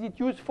it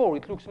used for?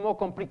 It looks more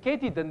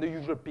complicated than the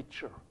usual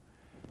picture.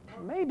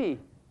 Maybe,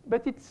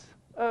 but it's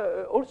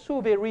also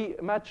very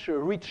much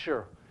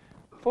richer.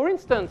 For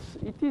instance,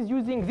 it is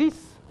using this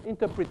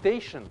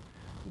interpretation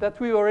that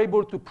we were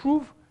able to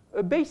prove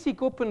a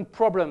basic open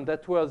problem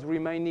that was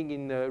remaining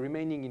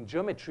in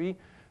geometry,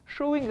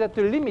 showing that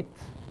the limit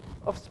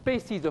of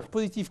spaces of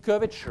positive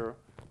curvature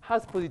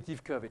has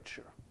positive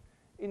curvature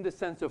in the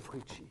sense of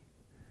Ricci.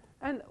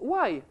 And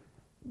why?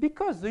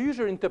 Because the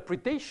usual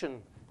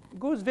interpretation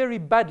goes very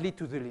badly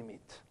to the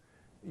limit.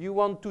 You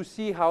want to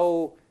see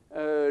how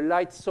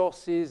light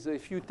sources,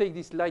 if you take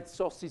this light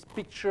sources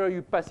picture,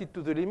 you pass it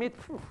to the limit.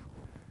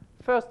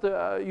 First,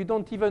 you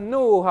don't even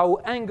know how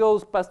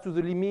angles pass to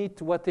the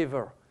limit,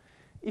 whatever.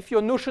 If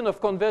your notion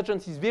of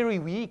convergence is very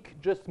weak,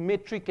 just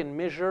metric and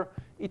measure,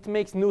 it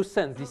makes no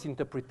sense, this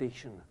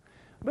interpretation.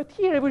 But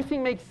here,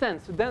 everything makes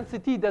sense.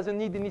 Density doesn't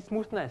need any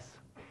smoothness.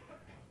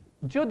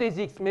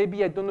 Geodesics,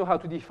 maybe I don't know how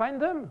to define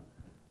them,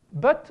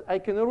 but I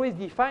can always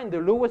define the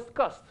lowest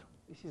cost.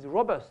 This is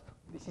robust.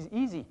 This is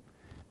easy.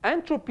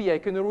 Entropy, I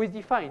can always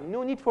define.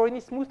 No need for any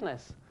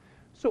smoothness.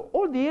 So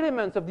all the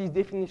elements of this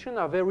definition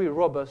are very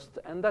robust,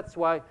 and that's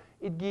why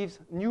it gives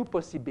new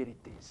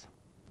possibilities.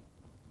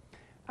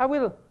 I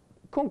will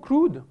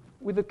conclude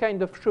with a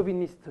kind of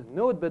chauvinist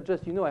note, but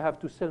just, you know, I have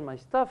to sell my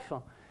stuff.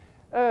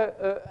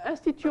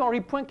 Institut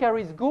Henri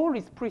Poincaré's goal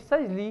is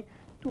precisely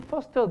to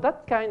foster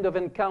that kind of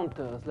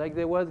encounters, like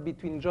there was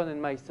between John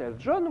and myself.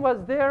 John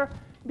was there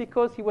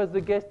because he was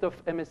the guest of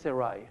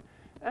MSRI.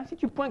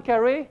 Institut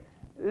Poincaré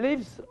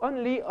lives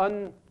only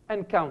on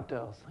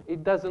encounters.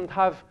 It doesn't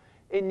have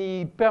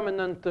any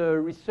permanent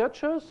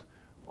researchers,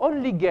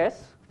 only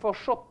guests for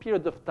short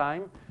periods of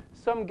time.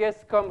 Some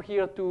guests come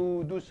here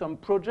to do some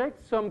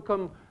projects. Some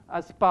come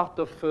as part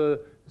of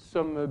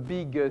some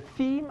big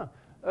theme.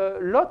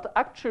 Lot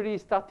actually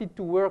started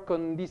to work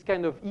on these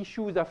kind of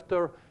issues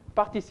after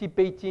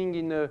participating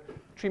in a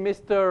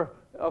trimester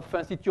of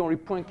Institut Henri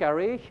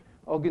Poincaré,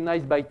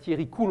 organized by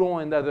Thierry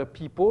Coulon and other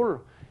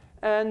people.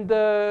 And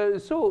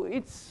so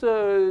it's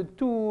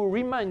to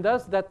remind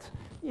us that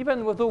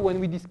even though when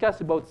we discuss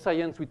about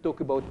science, we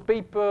talk about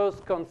papers,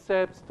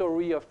 concepts,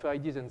 story of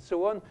ideas, and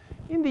so on,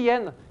 in the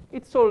end,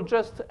 it's all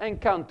just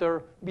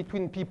encounter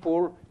between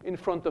people in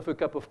front of a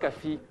cup of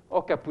coffee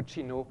or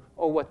cappuccino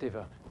or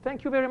whatever.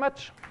 Thank you very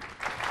much.